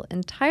sexual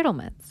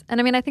entitlements. And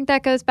I mean, I think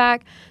that goes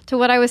back to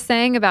what I was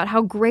saying about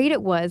how great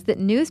it was that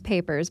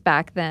newspapers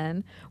back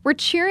then were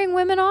cheering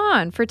women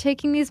on for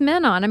taking these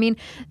men on. I mean,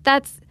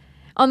 that's,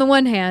 on the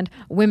one hand,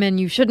 women,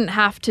 you shouldn't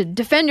have to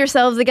defend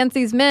yourselves against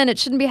these men. It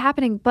shouldn't be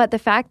happening. But the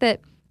fact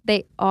that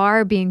they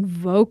are being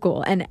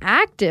vocal and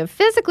active,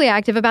 physically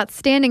active about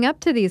standing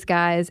up to these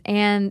guys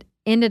and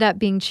ended up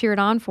being cheered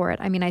on for it.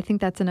 I mean, I think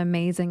that's an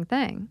amazing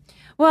thing.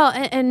 Well,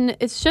 and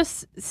it's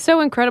just so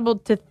incredible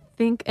to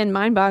think and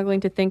mind-boggling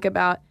to think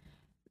about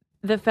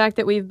the fact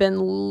that we've been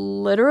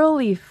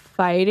literally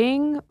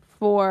fighting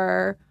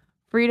for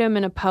freedom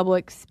in a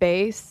public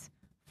space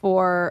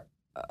for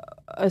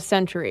a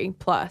century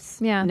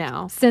plus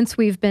now. Since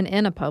we've been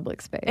in a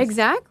public space.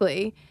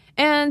 Exactly.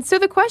 And so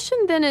the question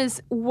then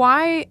is,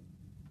 why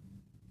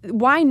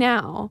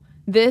now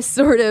this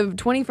sort of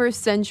 21st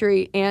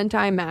century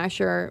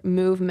anti-masher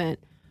movement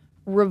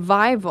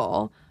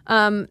revival?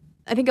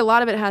 I think a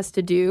lot of it has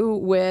to do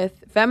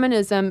with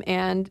feminism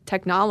and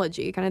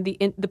technology, kind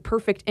of the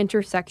perfect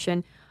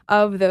intersection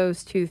of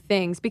those two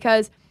things.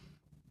 Because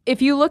if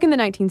you look in the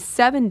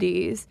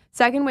 1970s,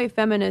 second wave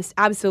feminists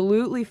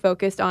absolutely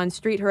focused on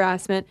street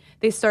harassment.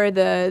 They started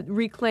the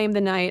Reclaim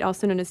the Night,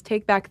 also known as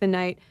Take Back the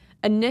Night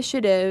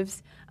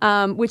initiatives,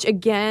 which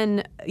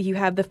again, you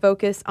have the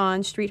focus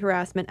on street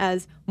harassment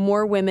as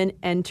more women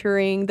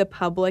entering the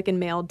public and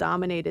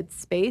male-dominated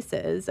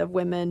spaces of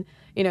women,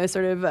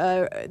 sort of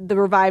the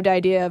revived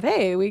idea of,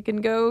 hey, we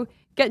can go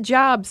get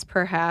jobs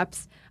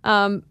perhaps.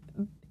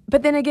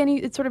 But then again,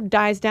 it sort of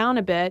dies down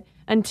a bit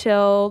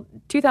until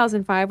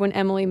 2005 when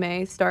Emily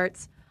May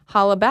starts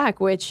Holla Back,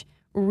 which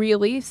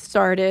really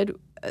started,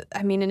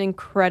 an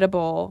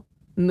incredible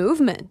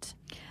movement.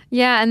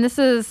 Yeah, and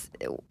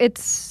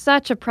it's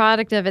such a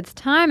product of its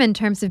time in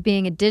terms of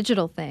being a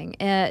digital thing.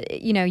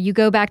 You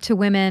go back to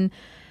women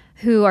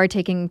who are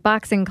taking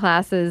boxing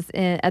classes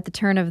at the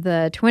turn of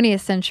the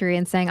 20th century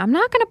and saying, I'm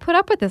not going to put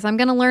up with this. I'm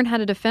going to learn how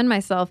to defend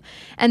myself.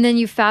 And then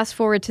you fast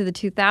forward to the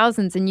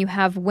 2000s and you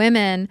have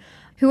women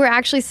who are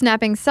actually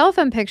snapping cell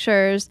phone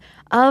pictures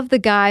of the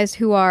guys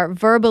who are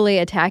verbally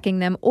attacking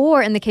them.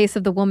 Or in the case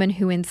of the woman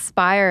who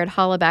inspired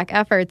Holla Back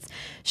efforts,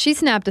 she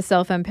snapped a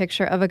cell phone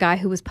picture of a guy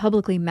who was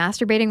publicly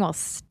masturbating while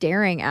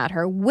staring at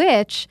her,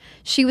 which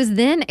she was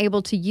then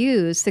able to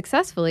use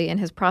successfully in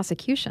his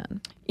prosecution.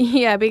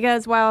 Yeah,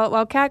 because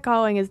while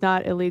catcalling is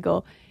not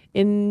illegal,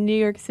 in New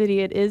York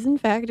City it is in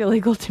fact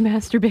illegal to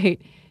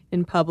masturbate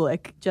in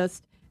public,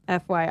 just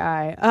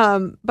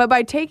FYI. But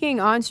by taking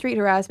on street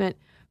harassment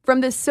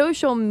from the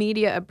social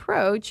media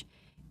approach,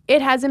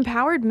 it has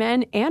empowered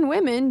men and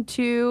women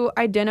to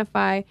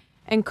identify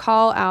and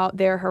call out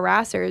their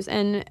harassers.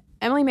 And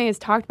Emily May has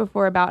talked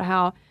before about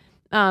how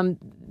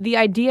the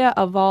idea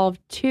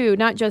evolved too,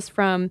 not just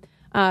from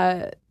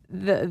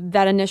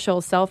that initial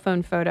cell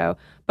phone photo,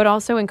 but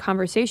also in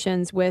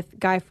conversations with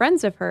guy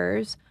friends of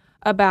hers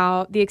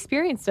about the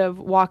experience of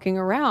walking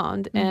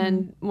around. Mm-hmm.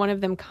 And one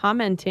of them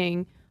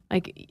commenting,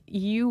 like,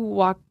 you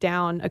walk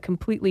down a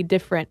completely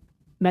different,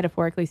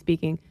 metaphorically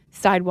speaking,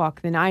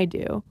 sidewalk than I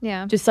do.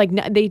 Yeah. Just like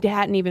they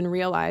hadn't even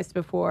realized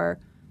before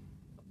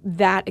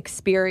that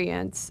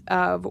experience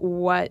of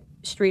what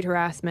street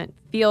harassment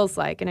feels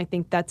like. And I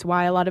think that's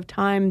why a lot of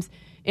times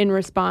in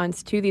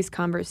response to these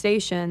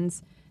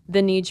conversations,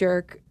 the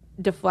knee-jerk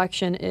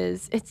deflection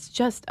is, it's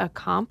just a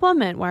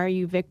compliment. Why are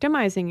you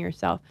victimizing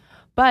yourself?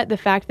 But the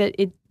fact that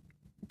it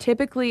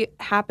typically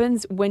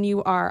happens when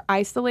you are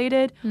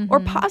isolated or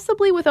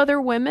possibly with other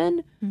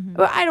women.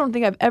 I don't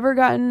think I've ever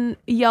gotten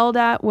yelled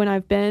at when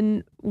I've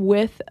been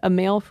with a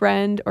male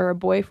friend or a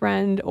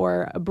boyfriend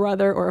or a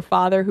brother or a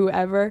father,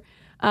 whoever.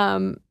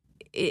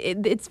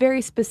 It's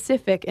very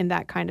specific in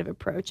that kind of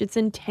approach. It's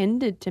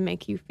intended to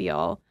make you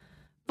feel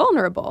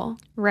vulnerable.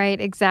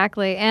 Right,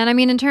 exactly. And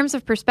in terms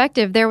of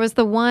perspective, there was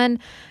the one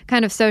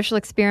kind of social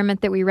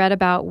experiment that we read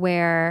about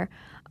where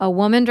a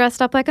woman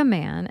dressed up like a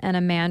man and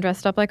a man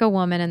dressed up like a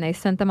woman, and they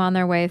sent them on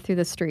their way through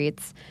the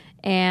streets.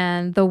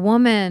 And the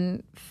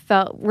woman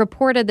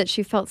reported that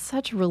she felt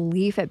such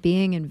relief at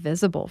being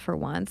invisible for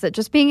once, at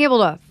just being able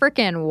to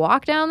frickin'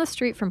 walk down the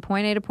street from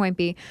point A to point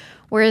B.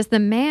 Whereas the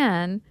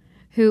man,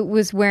 who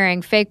was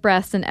wearing fake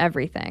breasts and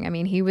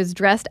everything, he was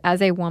dressed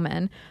as a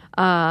woman,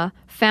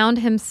 found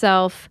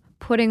himself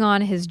putting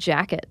on his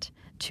jacket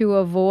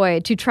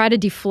to try to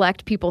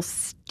deflect people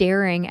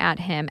staring at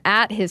him,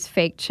 at his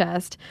fake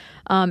chest,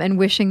 and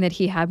wishing that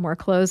he had more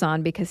clothes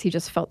on because he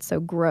just felt so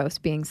gross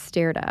being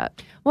stared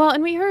at. Well,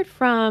 and we heard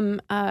from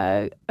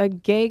a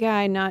gay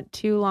guy not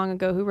too long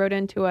ago who wrote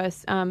into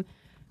us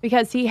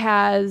because he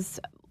has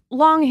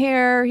long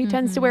hair, he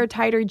tends to wear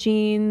tighter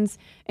jeans,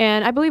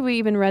 and I believe we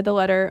even read the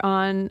letter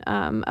on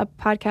a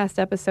podcast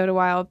episode a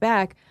while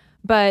back,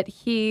 but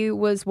he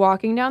was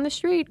walking down the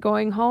street,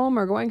 going home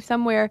or going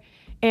somewhere,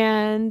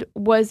 and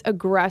was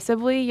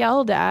aggressively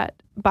yelled at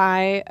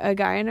by a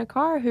guy in a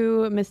car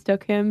who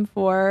mistook him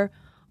for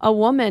a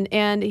woman.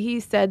 And he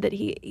said that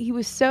it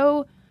was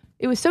so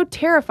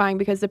terrifying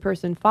because the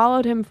person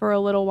followed him for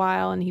a little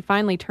while and he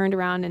finally turned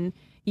around and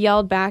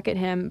yelled back at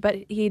him, but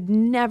he'd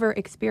never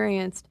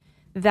experienced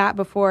that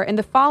before. And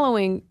the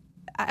following,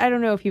 I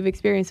don't know if you've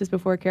experienced this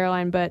before,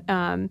 Caroline, but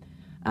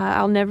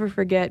I'll never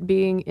forget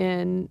being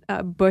in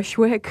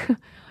Bushwick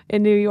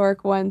in New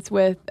York once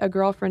with a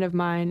girlfriend of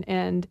mine,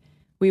 and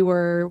we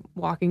were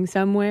walking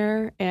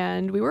somewhere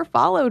and we were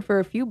followed for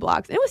a few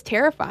blocks. It was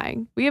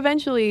terrifying. We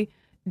eventually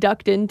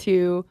ducked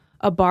into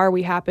a bar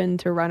we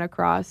happened to run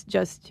across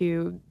just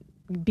to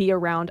be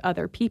around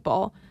other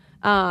people.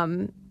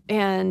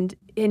 And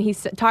he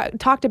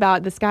talked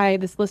about,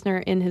 this listener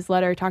in his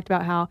letter talked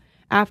about how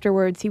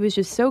afterwards he was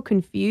just so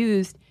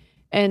confused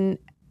and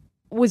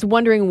was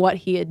wondering what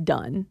he had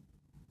done.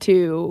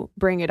 to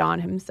bring it on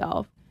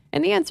himself?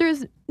 And the answer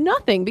is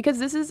nothing, because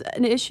this is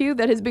an issue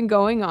that has been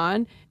going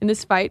on in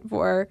this fight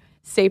for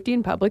safety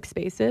in public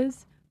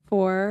spaces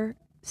for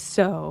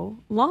so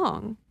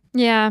long.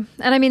 Yeah.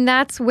 And I mean,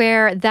 that's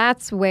where,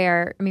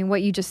 I mean,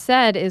 what you just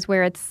said is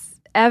where it's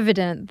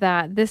evident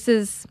that this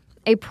is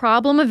a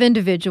problem of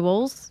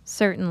individuals,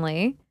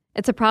 certainly.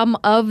 It's a problem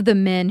of the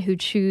men who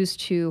choose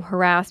to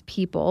harass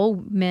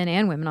people, men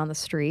and women on the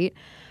street.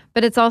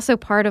 But it's also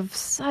part of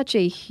such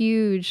a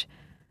huge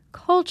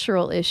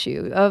cultural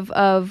issue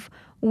of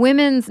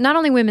women's, not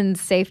only women's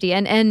safety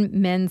and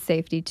men's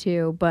safety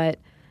too, but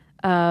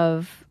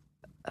of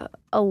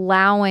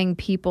allowing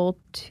people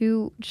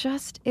to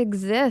just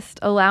exist,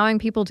 allowing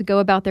people to go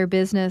about their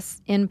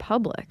business in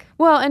public.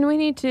 Well, and we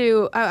need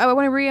to, I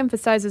want to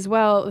reemphasize as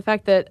well the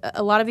fact that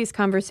a lot of these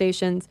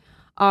conversations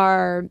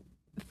are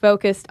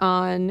focused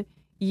on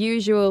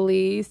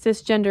usually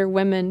cisgender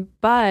women,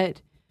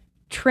 but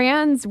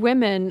trans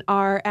women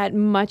are at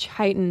much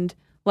heightened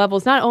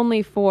levels, not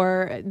only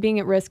for being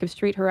at risk of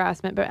street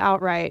harassment, but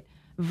outright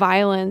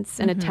violence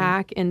and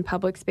attack in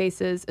public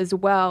spaces as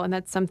well. And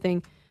that's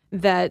something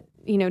that,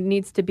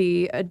 needs to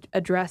be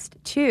addressed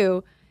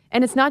too.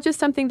 And it's not just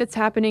something that's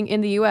happening in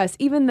the U.S.,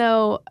 even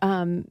though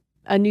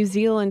a New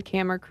Zealand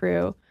camera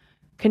crew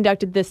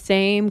conducted the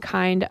same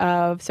kind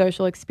of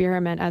social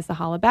experiment as the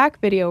Hollaback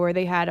video, where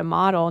they had an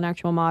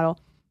actual model,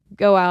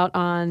 go out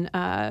on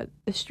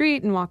the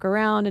street and walk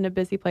around in a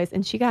busy place.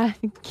 And she got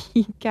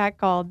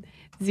catcalled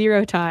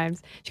 0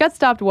 times. She got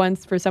stopped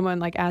once for someone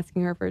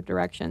asking her for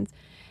directions.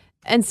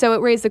 And so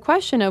it raised the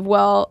question of,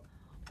 well,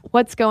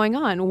 what's going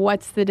on?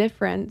 What's the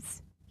difference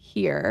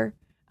here?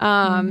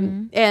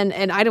 And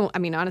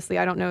honestly,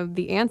 I don't know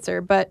the answer,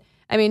 but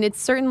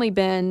it's certainly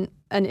been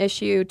an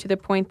issue to the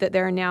point that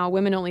there are now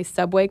women-only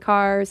subway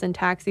cars and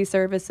taxi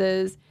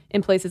services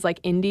in places like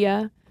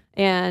India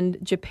and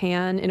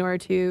Japan in order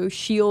to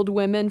shield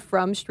women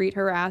from street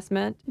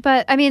harassment.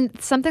 But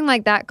something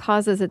like that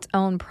causes its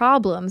own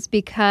problems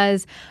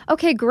because,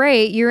 okay,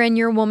 great, you're in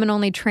your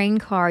woman-only train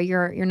car,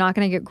 you're not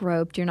going to get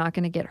groped, you're not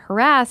going to get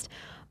harassed,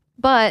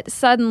 but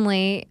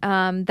suddenly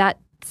that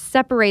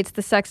separates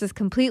the sexes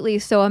completely.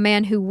 So a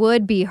man who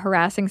would be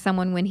harassing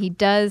someone when he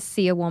does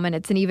see a woman,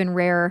 it's an even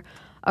rarer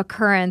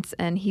occurrence,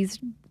 and he's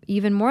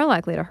even more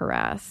likely to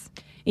harass.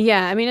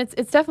 Yeah,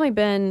 it's definitely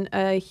been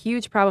a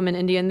huge problem in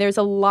India, and there's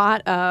a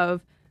lot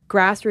of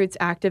grassroots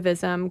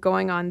activism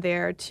going on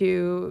there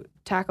to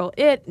tackle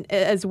it,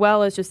 as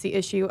well as just the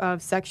issue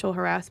of sexual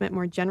harassment,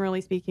 more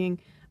generally speaking.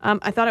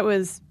 I thought it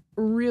was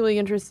really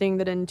interesting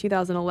that in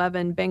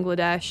 2011,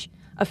 Bangladesh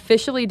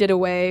officially did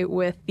away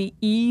with the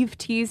Eve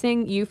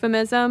teasing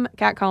euphemism.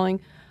 Catcalling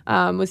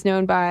was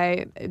known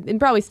by, and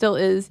probably still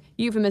is,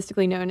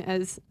 euphemistically known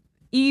as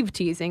Eve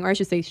teasing, or I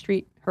should say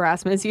street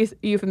harassment is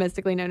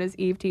euphemistically known as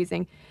Eve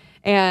teasing.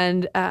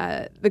 And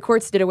the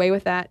courts did away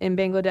with that in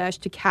Bangladesh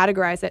to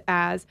categorize it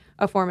as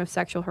a form of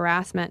sexual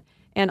harassment.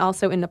 And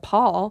also in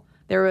Nepal,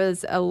 there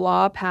was a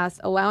law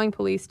passed allowing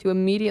police to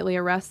immediately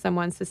arrest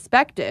someone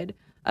suspected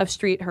of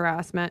street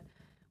harassment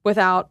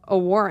without a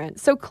warrant.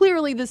 So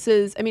clearly this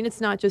is,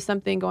 it's not just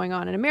something going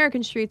on in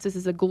American streets. This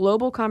is a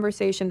global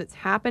conversation that's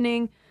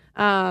happening.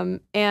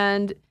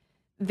 And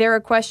there are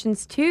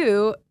questions,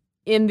 too,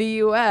 in the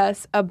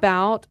U.S.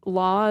 about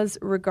laws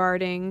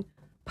regarding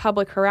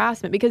public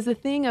harassment. Because the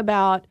thing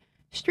about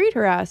street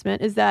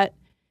harassment is that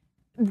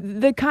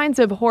the kinds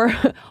of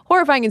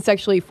horrifying and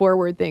sexually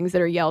forward things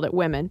that are yelled at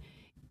women,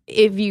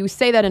 if you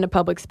say that in a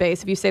public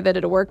space, if you say that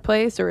at a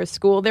workplace or a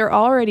school, there are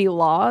already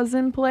laws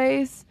in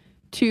place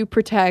to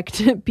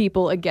protect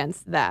people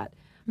against that,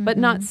 but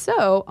not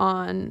so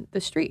on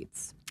the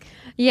streets.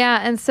 Yeah,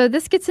 and so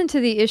this gets into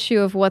the issue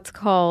of what's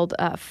called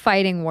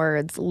fighting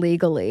words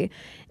legally.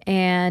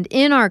 And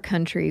in our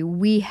country,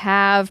 we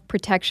have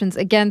protections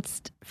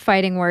against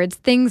fighting words,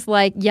 things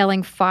like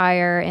yelling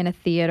fire in a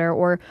theater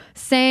or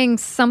saying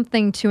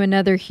something to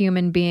another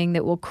human being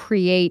that will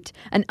create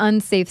an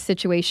unsafe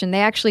situation.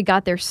 They actually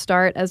got their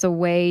start as a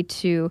way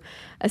to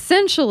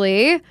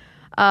essentially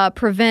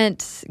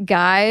prevent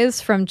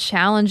guys from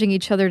challenging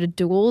each other to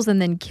duels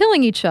and then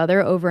killing each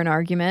other over an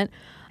argument.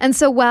 And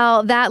so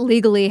while that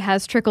legally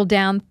has trickled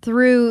down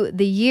through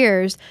the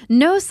years,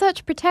 no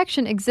such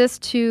protection exists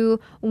to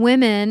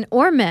women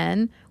or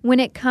men when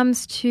it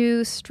comes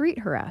to street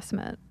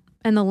harassment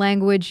and the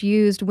language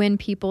used when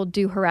people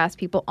do harass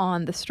people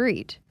on the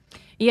street.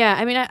 Yeah,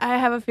 I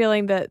have a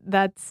feeling that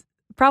that's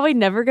probably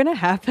never going to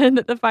happen,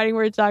 that the fighting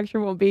words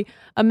doctrine will be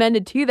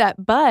amended to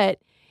that, but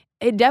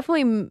it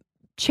definitely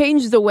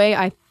changed the way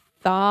I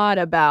thought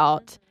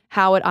about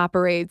how it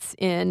operates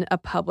in a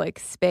public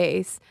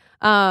space.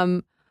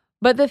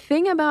 But the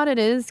thing about it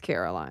is,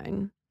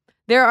 Caroline,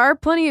 there are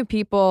plenty of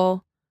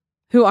people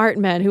who aren't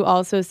men who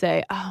also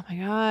say, oh my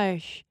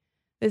gosh,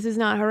 this is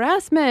not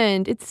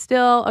harassment. It's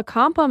still a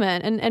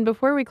compliment. And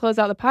before we close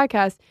out the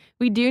podcast,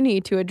 we do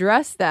need to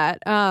address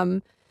that.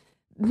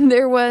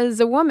 There was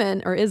a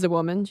woman, or is a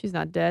woman, she's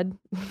not dead,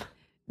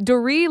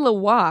 Doree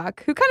Lawak,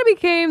 who kind of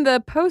became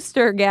the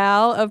poster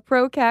gal of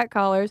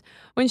pro-catcallers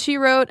when she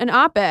wrote an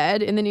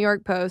op-ed in the New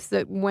York Post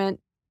that went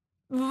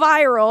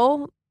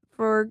viral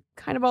for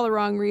kind of all the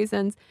wrong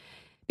reasons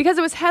because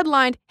it was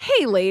headlined,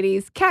 "Hey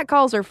ladies,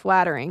 catcalls are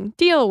flattering.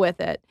 Deal with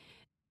it."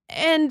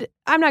 And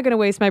I'm not going to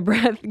waste my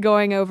breath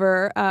going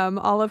over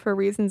all of her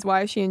reasons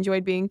why she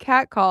enjoyed being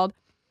catcalled.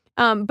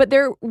 But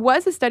there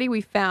was a study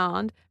we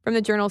found from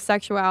the journal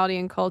Sexuality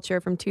and Culture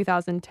from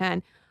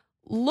 2010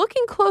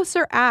 looking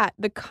closer at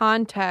the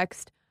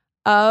context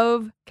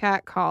of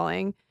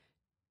catcalling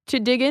to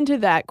dig into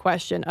that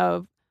question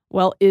of,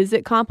 well, is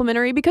it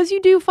complimentary? Because you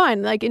do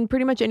find, like in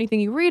pretty much anything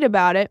you read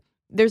about it,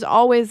 there's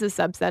always a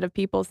subset of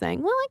people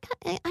saying, well,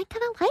 I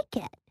kind of like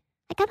it.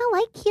 I kind of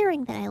like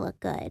hearing that I look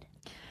good.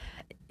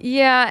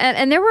 Yeah,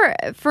 and there were,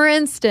 for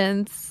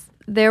instance,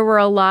 there were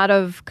a lot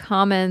of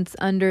comments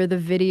under the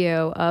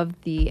video of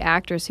the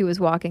actress who was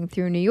walking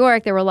through New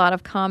York. There were a lot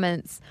of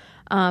comments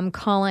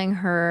calling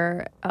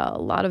her a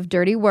lot of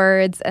dirty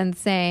words and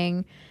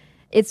saying,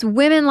 it's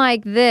women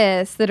like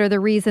this that are the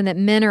reason that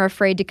men are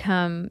afraid to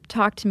come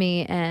talk to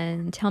me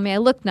and tell me I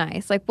look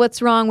nice. Like,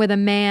 what's wrong with a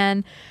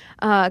man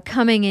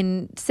coming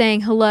and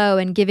saying hello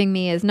and giving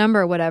me his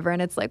number or whatever?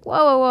 And it's like,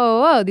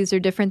 whoa, these are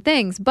different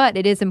things. But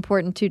it is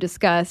important to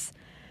discuss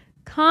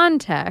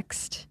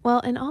context.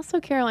 Well, and also,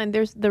 Caroline,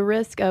 there's the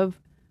risk of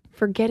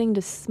forgetting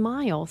to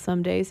smile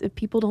some days if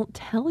people don't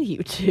tell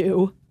you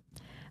to.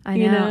 I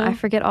know. I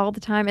forget all the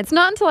time. It's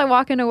not until I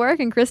walk into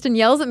work and Kristen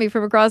yells at me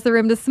from across the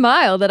room to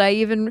smile that I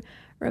even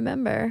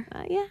remember.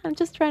 Yeah, I'm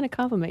just trying to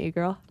compliment you,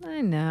 girl.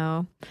 I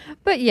know.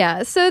 But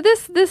yeah, so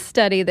this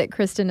study that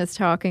Kristen is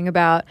talking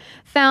about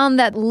found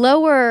that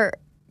lower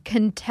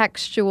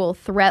contextual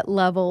threat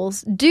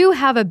levels do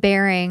have a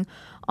bearing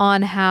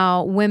on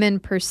how women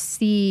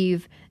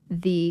perceive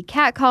the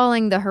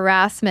catcalling, the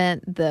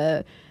harassment,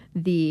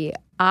 the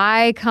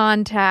eye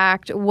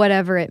contact,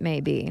 whatever it may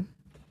be.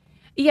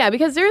 Yeah,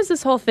 because there's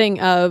this whole thing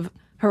of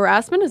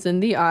harassment is in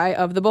the eye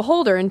of the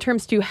beholder in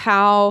terms to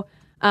how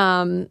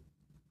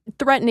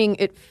threatening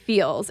it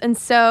feels. And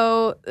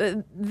so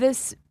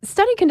this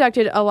study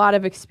conducted a lot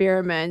of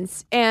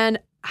experiments and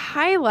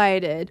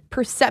highlighted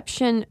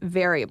perception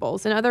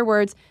variables. In other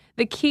words,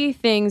 the key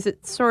things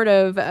that sort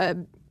of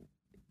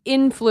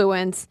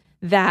influence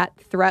that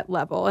threat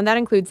level. And that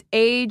includes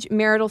age,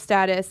 marital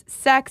status,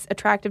 sex,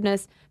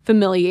 attractiveness,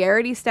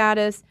 familiarity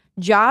status,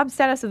 job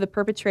status of the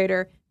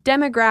perpetrator,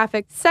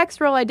 demographic,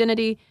 sex role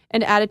identity,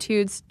 and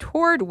attitudes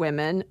toward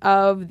women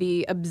of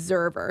the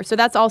observer. So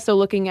that's also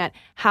looking at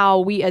how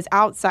we as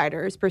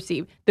outsiders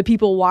perceive the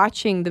people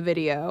watching the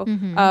video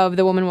of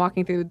the woman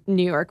walking through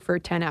New York for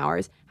 10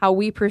 hours, how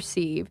we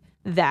perceive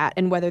that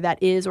and whether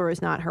that is or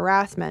is not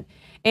harassment.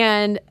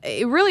 And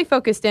it really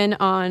focused in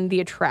on the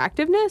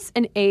attractiveness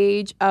and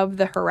age of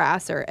the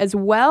harasser, as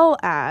well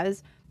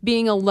as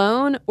being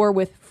alone or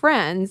with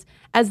friends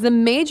as the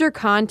major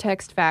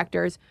context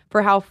factors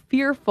for how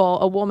fearful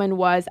a woman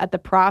was at the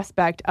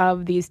prospect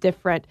of these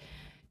different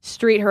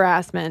street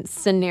harassment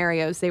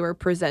scenarios they were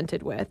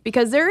presented with.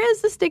 Because there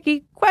is the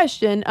sticky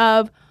question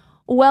of,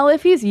 well,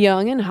 if he's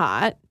young and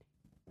hot,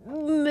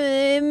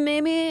 maybe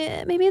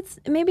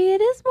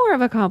it is more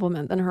of a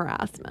compliment than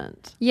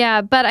harassment.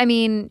 Yeah, but I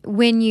mean,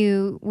 when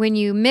you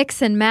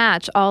mix and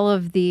match all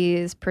of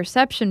these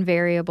perception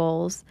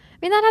variables, I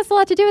mean, that has a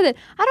lot to do with it.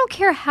 I don't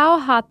care how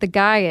hot the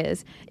guy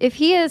is. If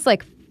he is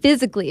like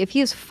physically, if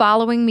he is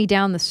following me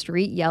down the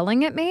street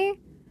yelling at me,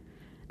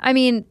 I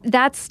mean,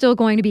 that's still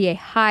going to be a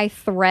high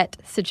threat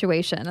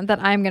situation that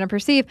I'm going to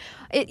perceive.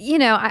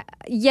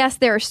 Yes,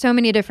 there are so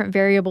many different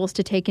variables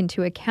to take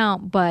into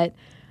account, but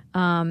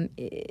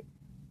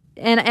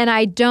and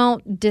I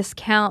don't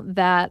discount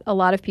that a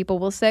lot of people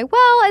will say,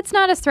 well, it's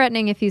not as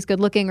threatening if he's good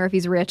looking or if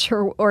he's rich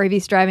or if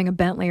he's driving a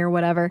Bentley or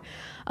whatever,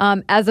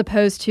 as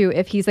opposed to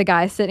if he's a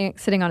guy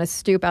sitting on a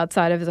stoop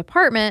outside of his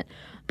apartment.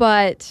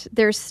 But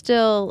there's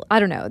still, I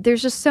don't know,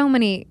 there's just so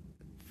many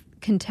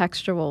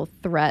contextual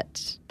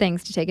threat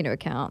things to take into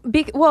account.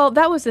 Well,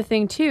 that was the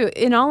thing too.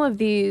 In all of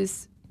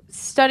these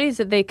studies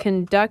that they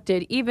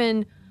conducted,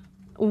 even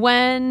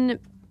when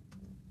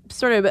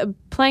sort of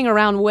playing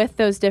around with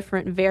those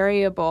different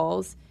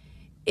variables,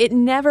 it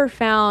never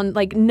found,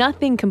 like,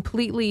 nothing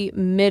completely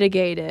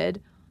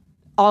mitigated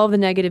all the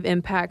negative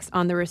impacts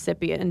on the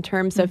recipient in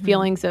terms of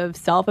feelings of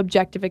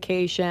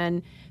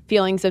self-objectification,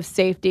 feelings of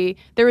safety.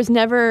 There was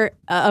never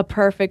a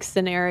perfect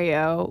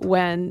scenario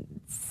when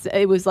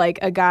it was like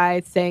a guy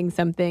saying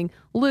something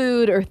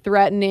lewd or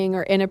threatening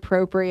or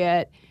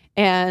inappropriate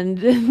and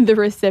the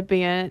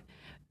recipient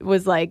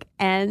was like,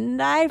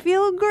 and I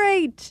feel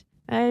great.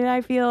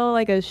 I feel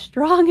like a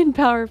strong and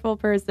powerful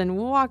person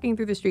walking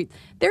through the streets.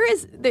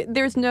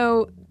 There's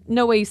no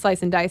way you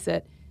slice and dice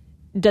it.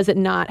 Does it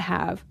not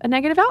have a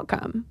negative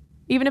outcome,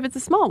 even if it's a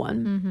small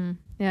one? Mm-hmm.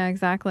 Yeah,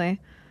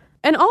 exactly.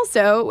 And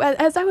also,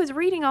 as I was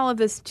reading all of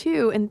this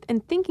too,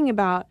 and thinking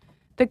about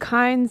the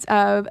kinds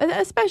of,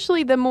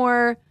 especially the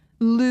more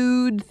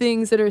lewd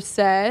things that are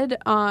said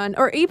on,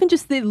 or even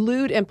just the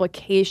lewd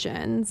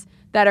implications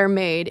that are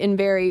made in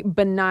very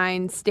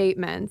benign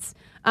statements,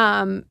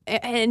 and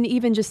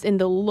even just in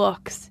the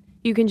looks,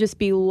 you can just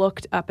be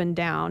looked up and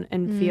down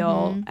and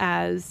feel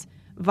as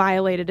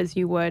violated as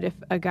you would if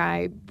a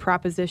guy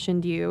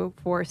propositioned you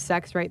for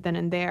sex right then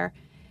and there.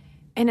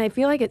 And I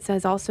feel like it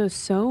says also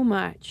so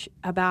much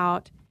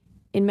about,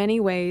 in many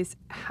ways,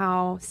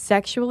 how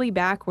sexually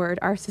backward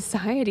our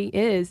society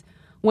is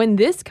when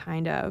this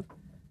kind of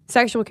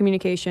sexual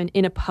communication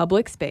in a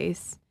public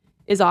space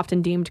is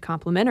often deemed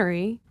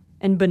complimentary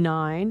and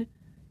benign,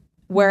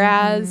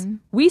 whereas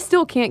we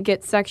still can't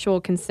get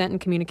sexual consent and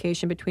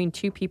communication between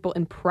two people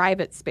in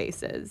private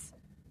spaces,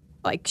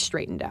 like,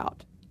 straightened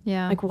out.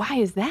 Yeah. Like, why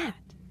is that?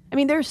 I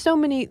mean, there's so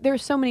many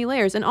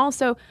layers. And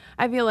also,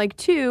 I feel like,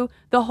 too,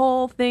 the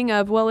whole thing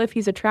of, well, if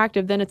he's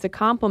attractive, then it's a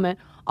compliment,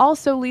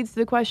 also leads to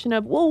the question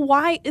of, well,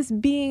 why is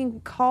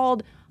being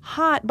called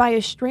hot by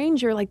a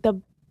stranger like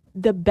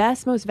the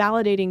best, most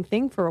validating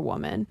thing for a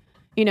woman?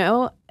 You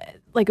know,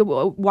 like,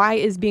 why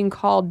is being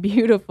called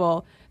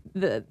beautiful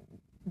the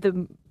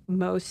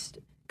most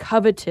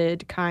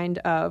coveted kind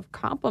of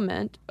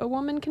compliment a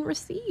woman can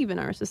receive in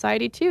our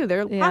society too?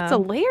 There are lots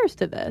of layers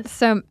to this.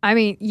 So, I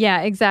mean,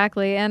 yeah,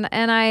 exactly. And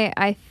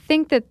I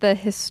think that the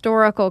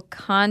historical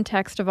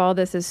context of all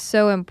this is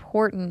so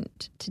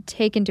important to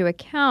take into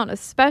account,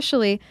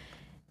 especially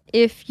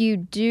if you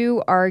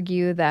do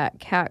argue that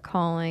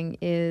catcalling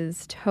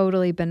is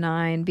totally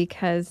benign,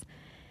 because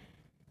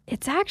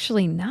it's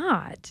actually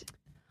not.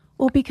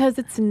 Well, because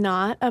it's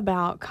not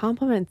about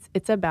compliments,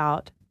 it's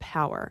about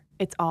power.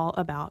 It's all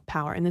about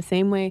power. In the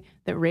same way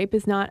that rape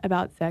is not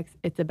about sex,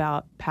 it's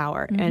about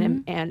power.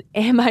 And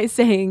am I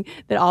saying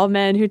that all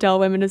men who tell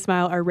women to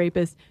smile are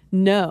rapists?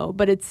 No,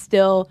 but it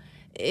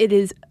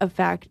is a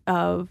fact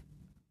of,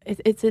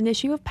 it's an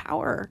issue of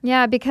power.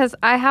 Yeah, because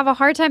I have a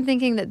hard time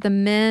thinking that the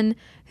men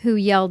who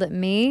yelled at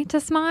me to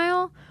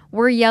smile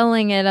were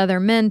yelling at other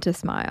men to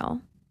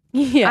smile.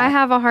 Yeah. I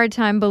have a hard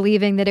time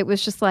believing that it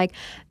was just like,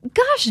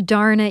 gosh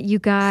darn it, you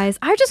guys,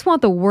 I just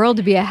want the world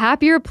to be a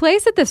happier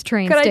place at this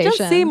train station. Could I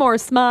just see more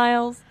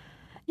smiles?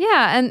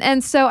 Yeah,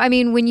 and so, I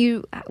mean, when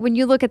you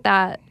look at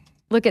that,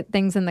 look at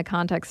things in the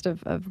context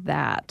of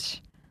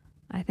that,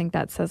 I think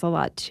that says a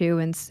lot too.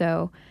 And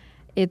so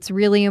it's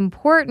really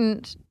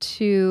important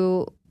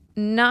to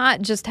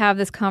not just have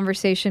this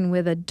conversation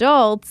with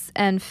adults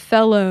and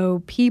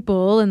fellow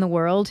people in the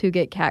world who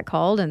get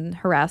catcalled and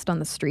harassed on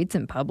the streets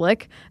in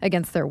public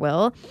against their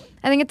will.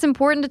 I think it's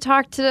important to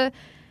talk to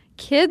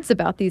kids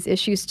about these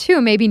issues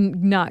too. Maybe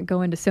not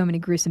go into so many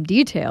gruesome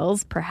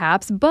details,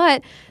 perhaps,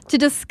 but to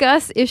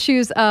discuss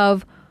issues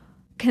of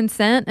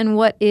consent and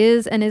what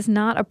is and is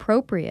not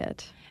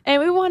appropriate. And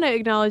we want to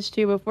acknowledge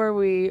too, before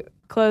we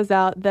close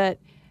out, that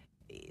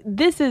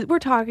we're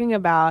talking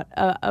about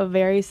a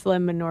very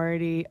slim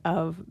minority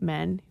of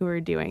men who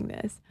are doing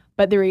this.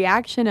 But the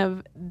reaction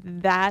of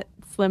that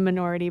slim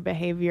minority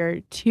behavior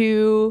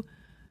to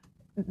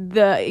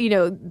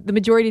the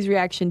majority's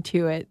reaction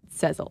to it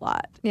says a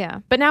lot. Yeah.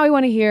 But now we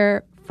want to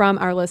hear from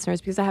our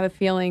listeners, because I have a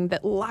feeling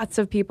that lots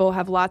of people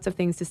have lots of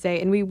things to say,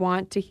 and we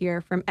want to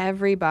hear from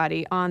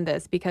everybody on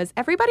this, because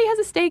everybody has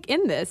a stake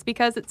in this,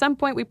 because at some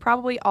point we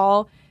probably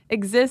all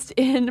exist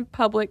in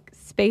public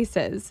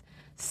spaces.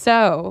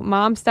 So,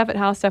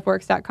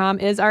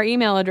 momstuff@howstuffworks.com is our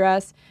email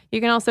address. You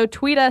can also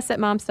tweet us at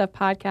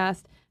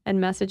momstuffpodcast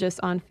and message us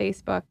on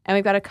Facebook. And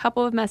we've got a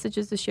couple of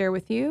messages to share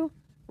with you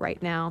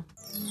right now.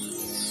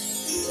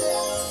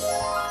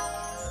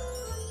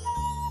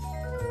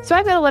 So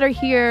I've got a letter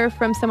here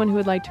from someone who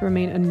would like to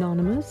remain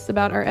anonymous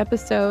about our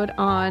episode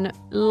on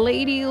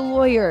lady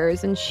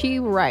lawyers. And she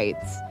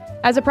writes,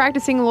 as a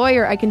practicing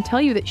lawyer, I can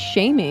tell you that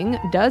shaming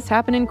does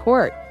happen in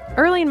court.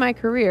 Early in my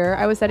career,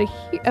 I was at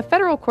a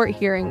federal court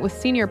hearing with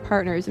senior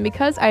partners, and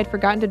because I had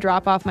forgotten to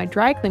drop off my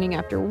dry cleaning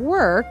after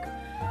work,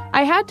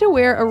 I had to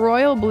wear a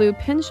royal blue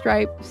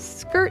pinstripe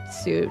skirt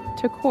suit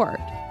to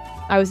court.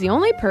 I was the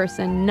only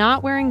person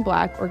not wearing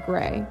black or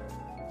gray.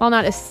 While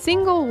not a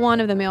single one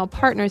of the male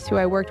partners who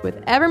I worked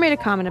with ever made a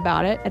comment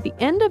about it, at the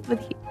end of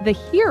the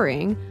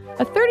hearing,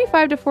 a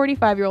 35 to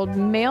 45-year-old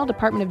male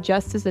Department of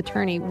Justice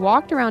attorney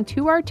walked around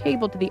to our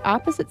table to the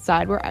opposite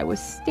side where I was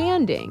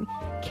standing,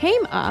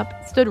 came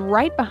up, stood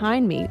right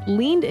behind me,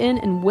 leaned in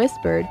and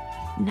whispered,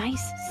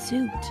 "Nice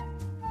suit."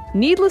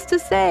 Needless to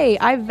say,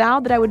 I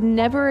vowed that I would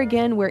never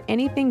again wear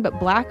anything but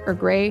black or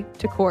gray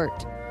to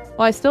court.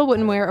 While I still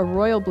wouldn't wear a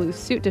royal blue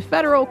suit to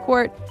federal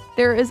court,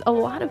 there is a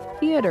lot of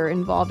theater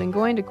involved in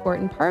going to court,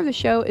 and part of the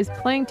show is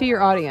playing to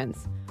your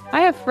audience. I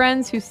have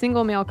friends whose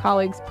single male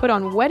colleagues put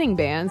on wedding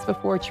bands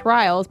before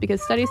trials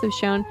because studies have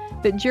shown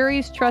that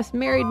juries trust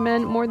married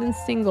men more than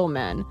single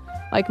men.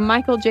 Like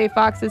Michael J.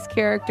 Fox's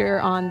character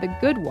on The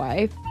Good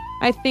Wife,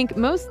 I think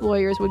most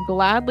lawyers would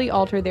gladly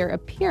alter their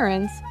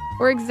appearance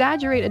or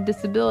exaggerate a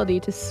disability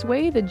to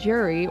sway the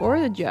jury or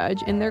the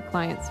judge in their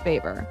client's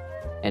favor.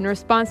 In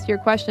response to your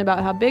question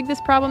about how big this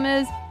problem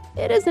is,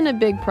 it isn't a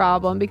big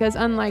problem because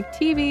unlike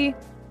TV,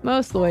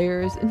 most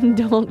lawyers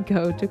don't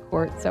go to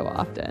court so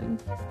often.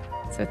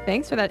 So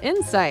thanks for that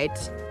insight.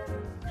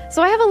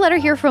 So I have a letter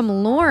here from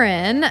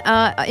Lauren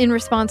in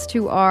response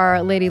to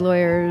our Lady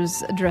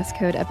Lawyers dress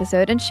code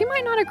episode, and she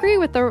might not agree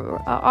with the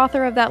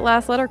author of that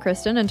last letter,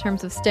 Kristen, in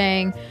terms of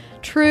staying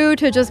true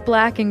to just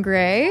black and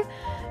gray.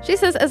 She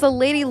says, as a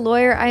lady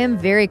lawyer, I am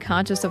very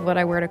conscious of what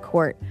I wear to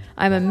court.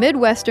 I'm a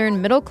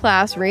Midwestern,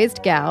 middle-class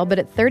raised gal, but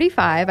at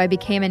 35, I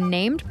became a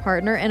named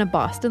partner in a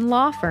Boston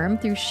law firm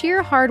through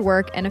sheer hard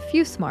work and a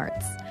few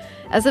smarts.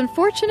 As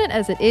unfortunate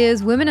as it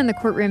is, women in the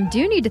courtroom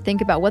do need to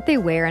think about what they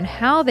wear and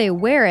how they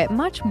wear it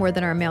much more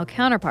than our male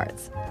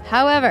counterparts.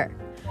 However,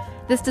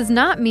 this does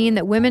not mean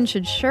that women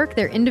should shirk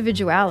their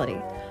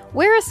individuality.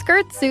 Wear a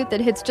skirt suit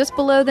that hits just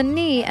below the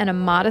knee and a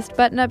modest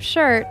button-up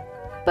shirt,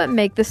 but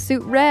make the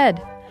suit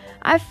red.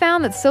 I've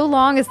found that so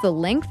long as the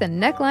length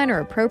and neckline are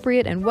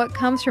appropriate and what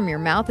comes from your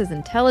mouth is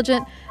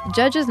intelligent,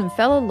 judges and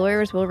fellow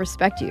lawyers will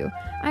respect you.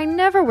 I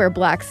never wear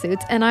black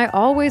suits, and I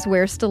always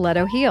wear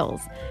stiletto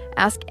heels.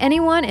 Ask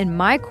anyone in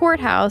my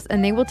courthouse,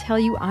 and they will tell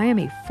you I am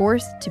a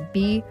force to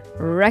be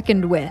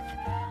reckoned with.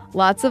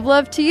 Lots of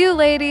love to you,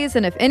 ladies,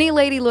 and if any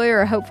lady lawyer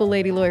or hopeful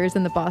lady lawyers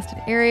in the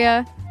Boston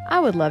area, I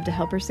would love to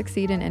help her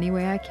succeed in any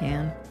way I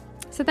can.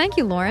 So thank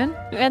you, Lauren.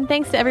 And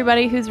thanks to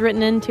everybody who's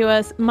written in to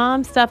us.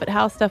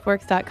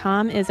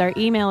 momstuff@howstuffworks.com is our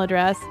email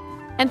address.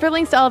 And for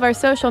links to all of our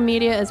social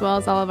media, as well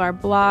as all of our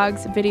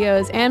blogs,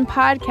 videos, and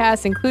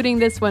podcasts, including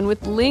this one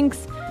with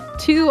links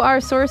to our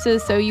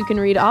sources so you can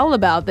read all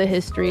about the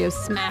history of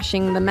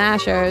smashing the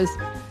mashers,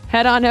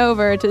 head on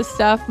over to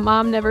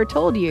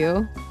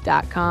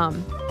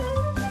stuffmomnevertoldyou.com.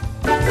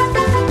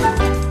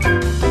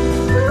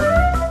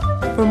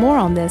 For more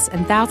on this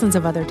and thousands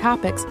of other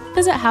topics,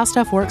 visit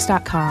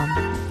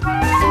howstuffworks.com.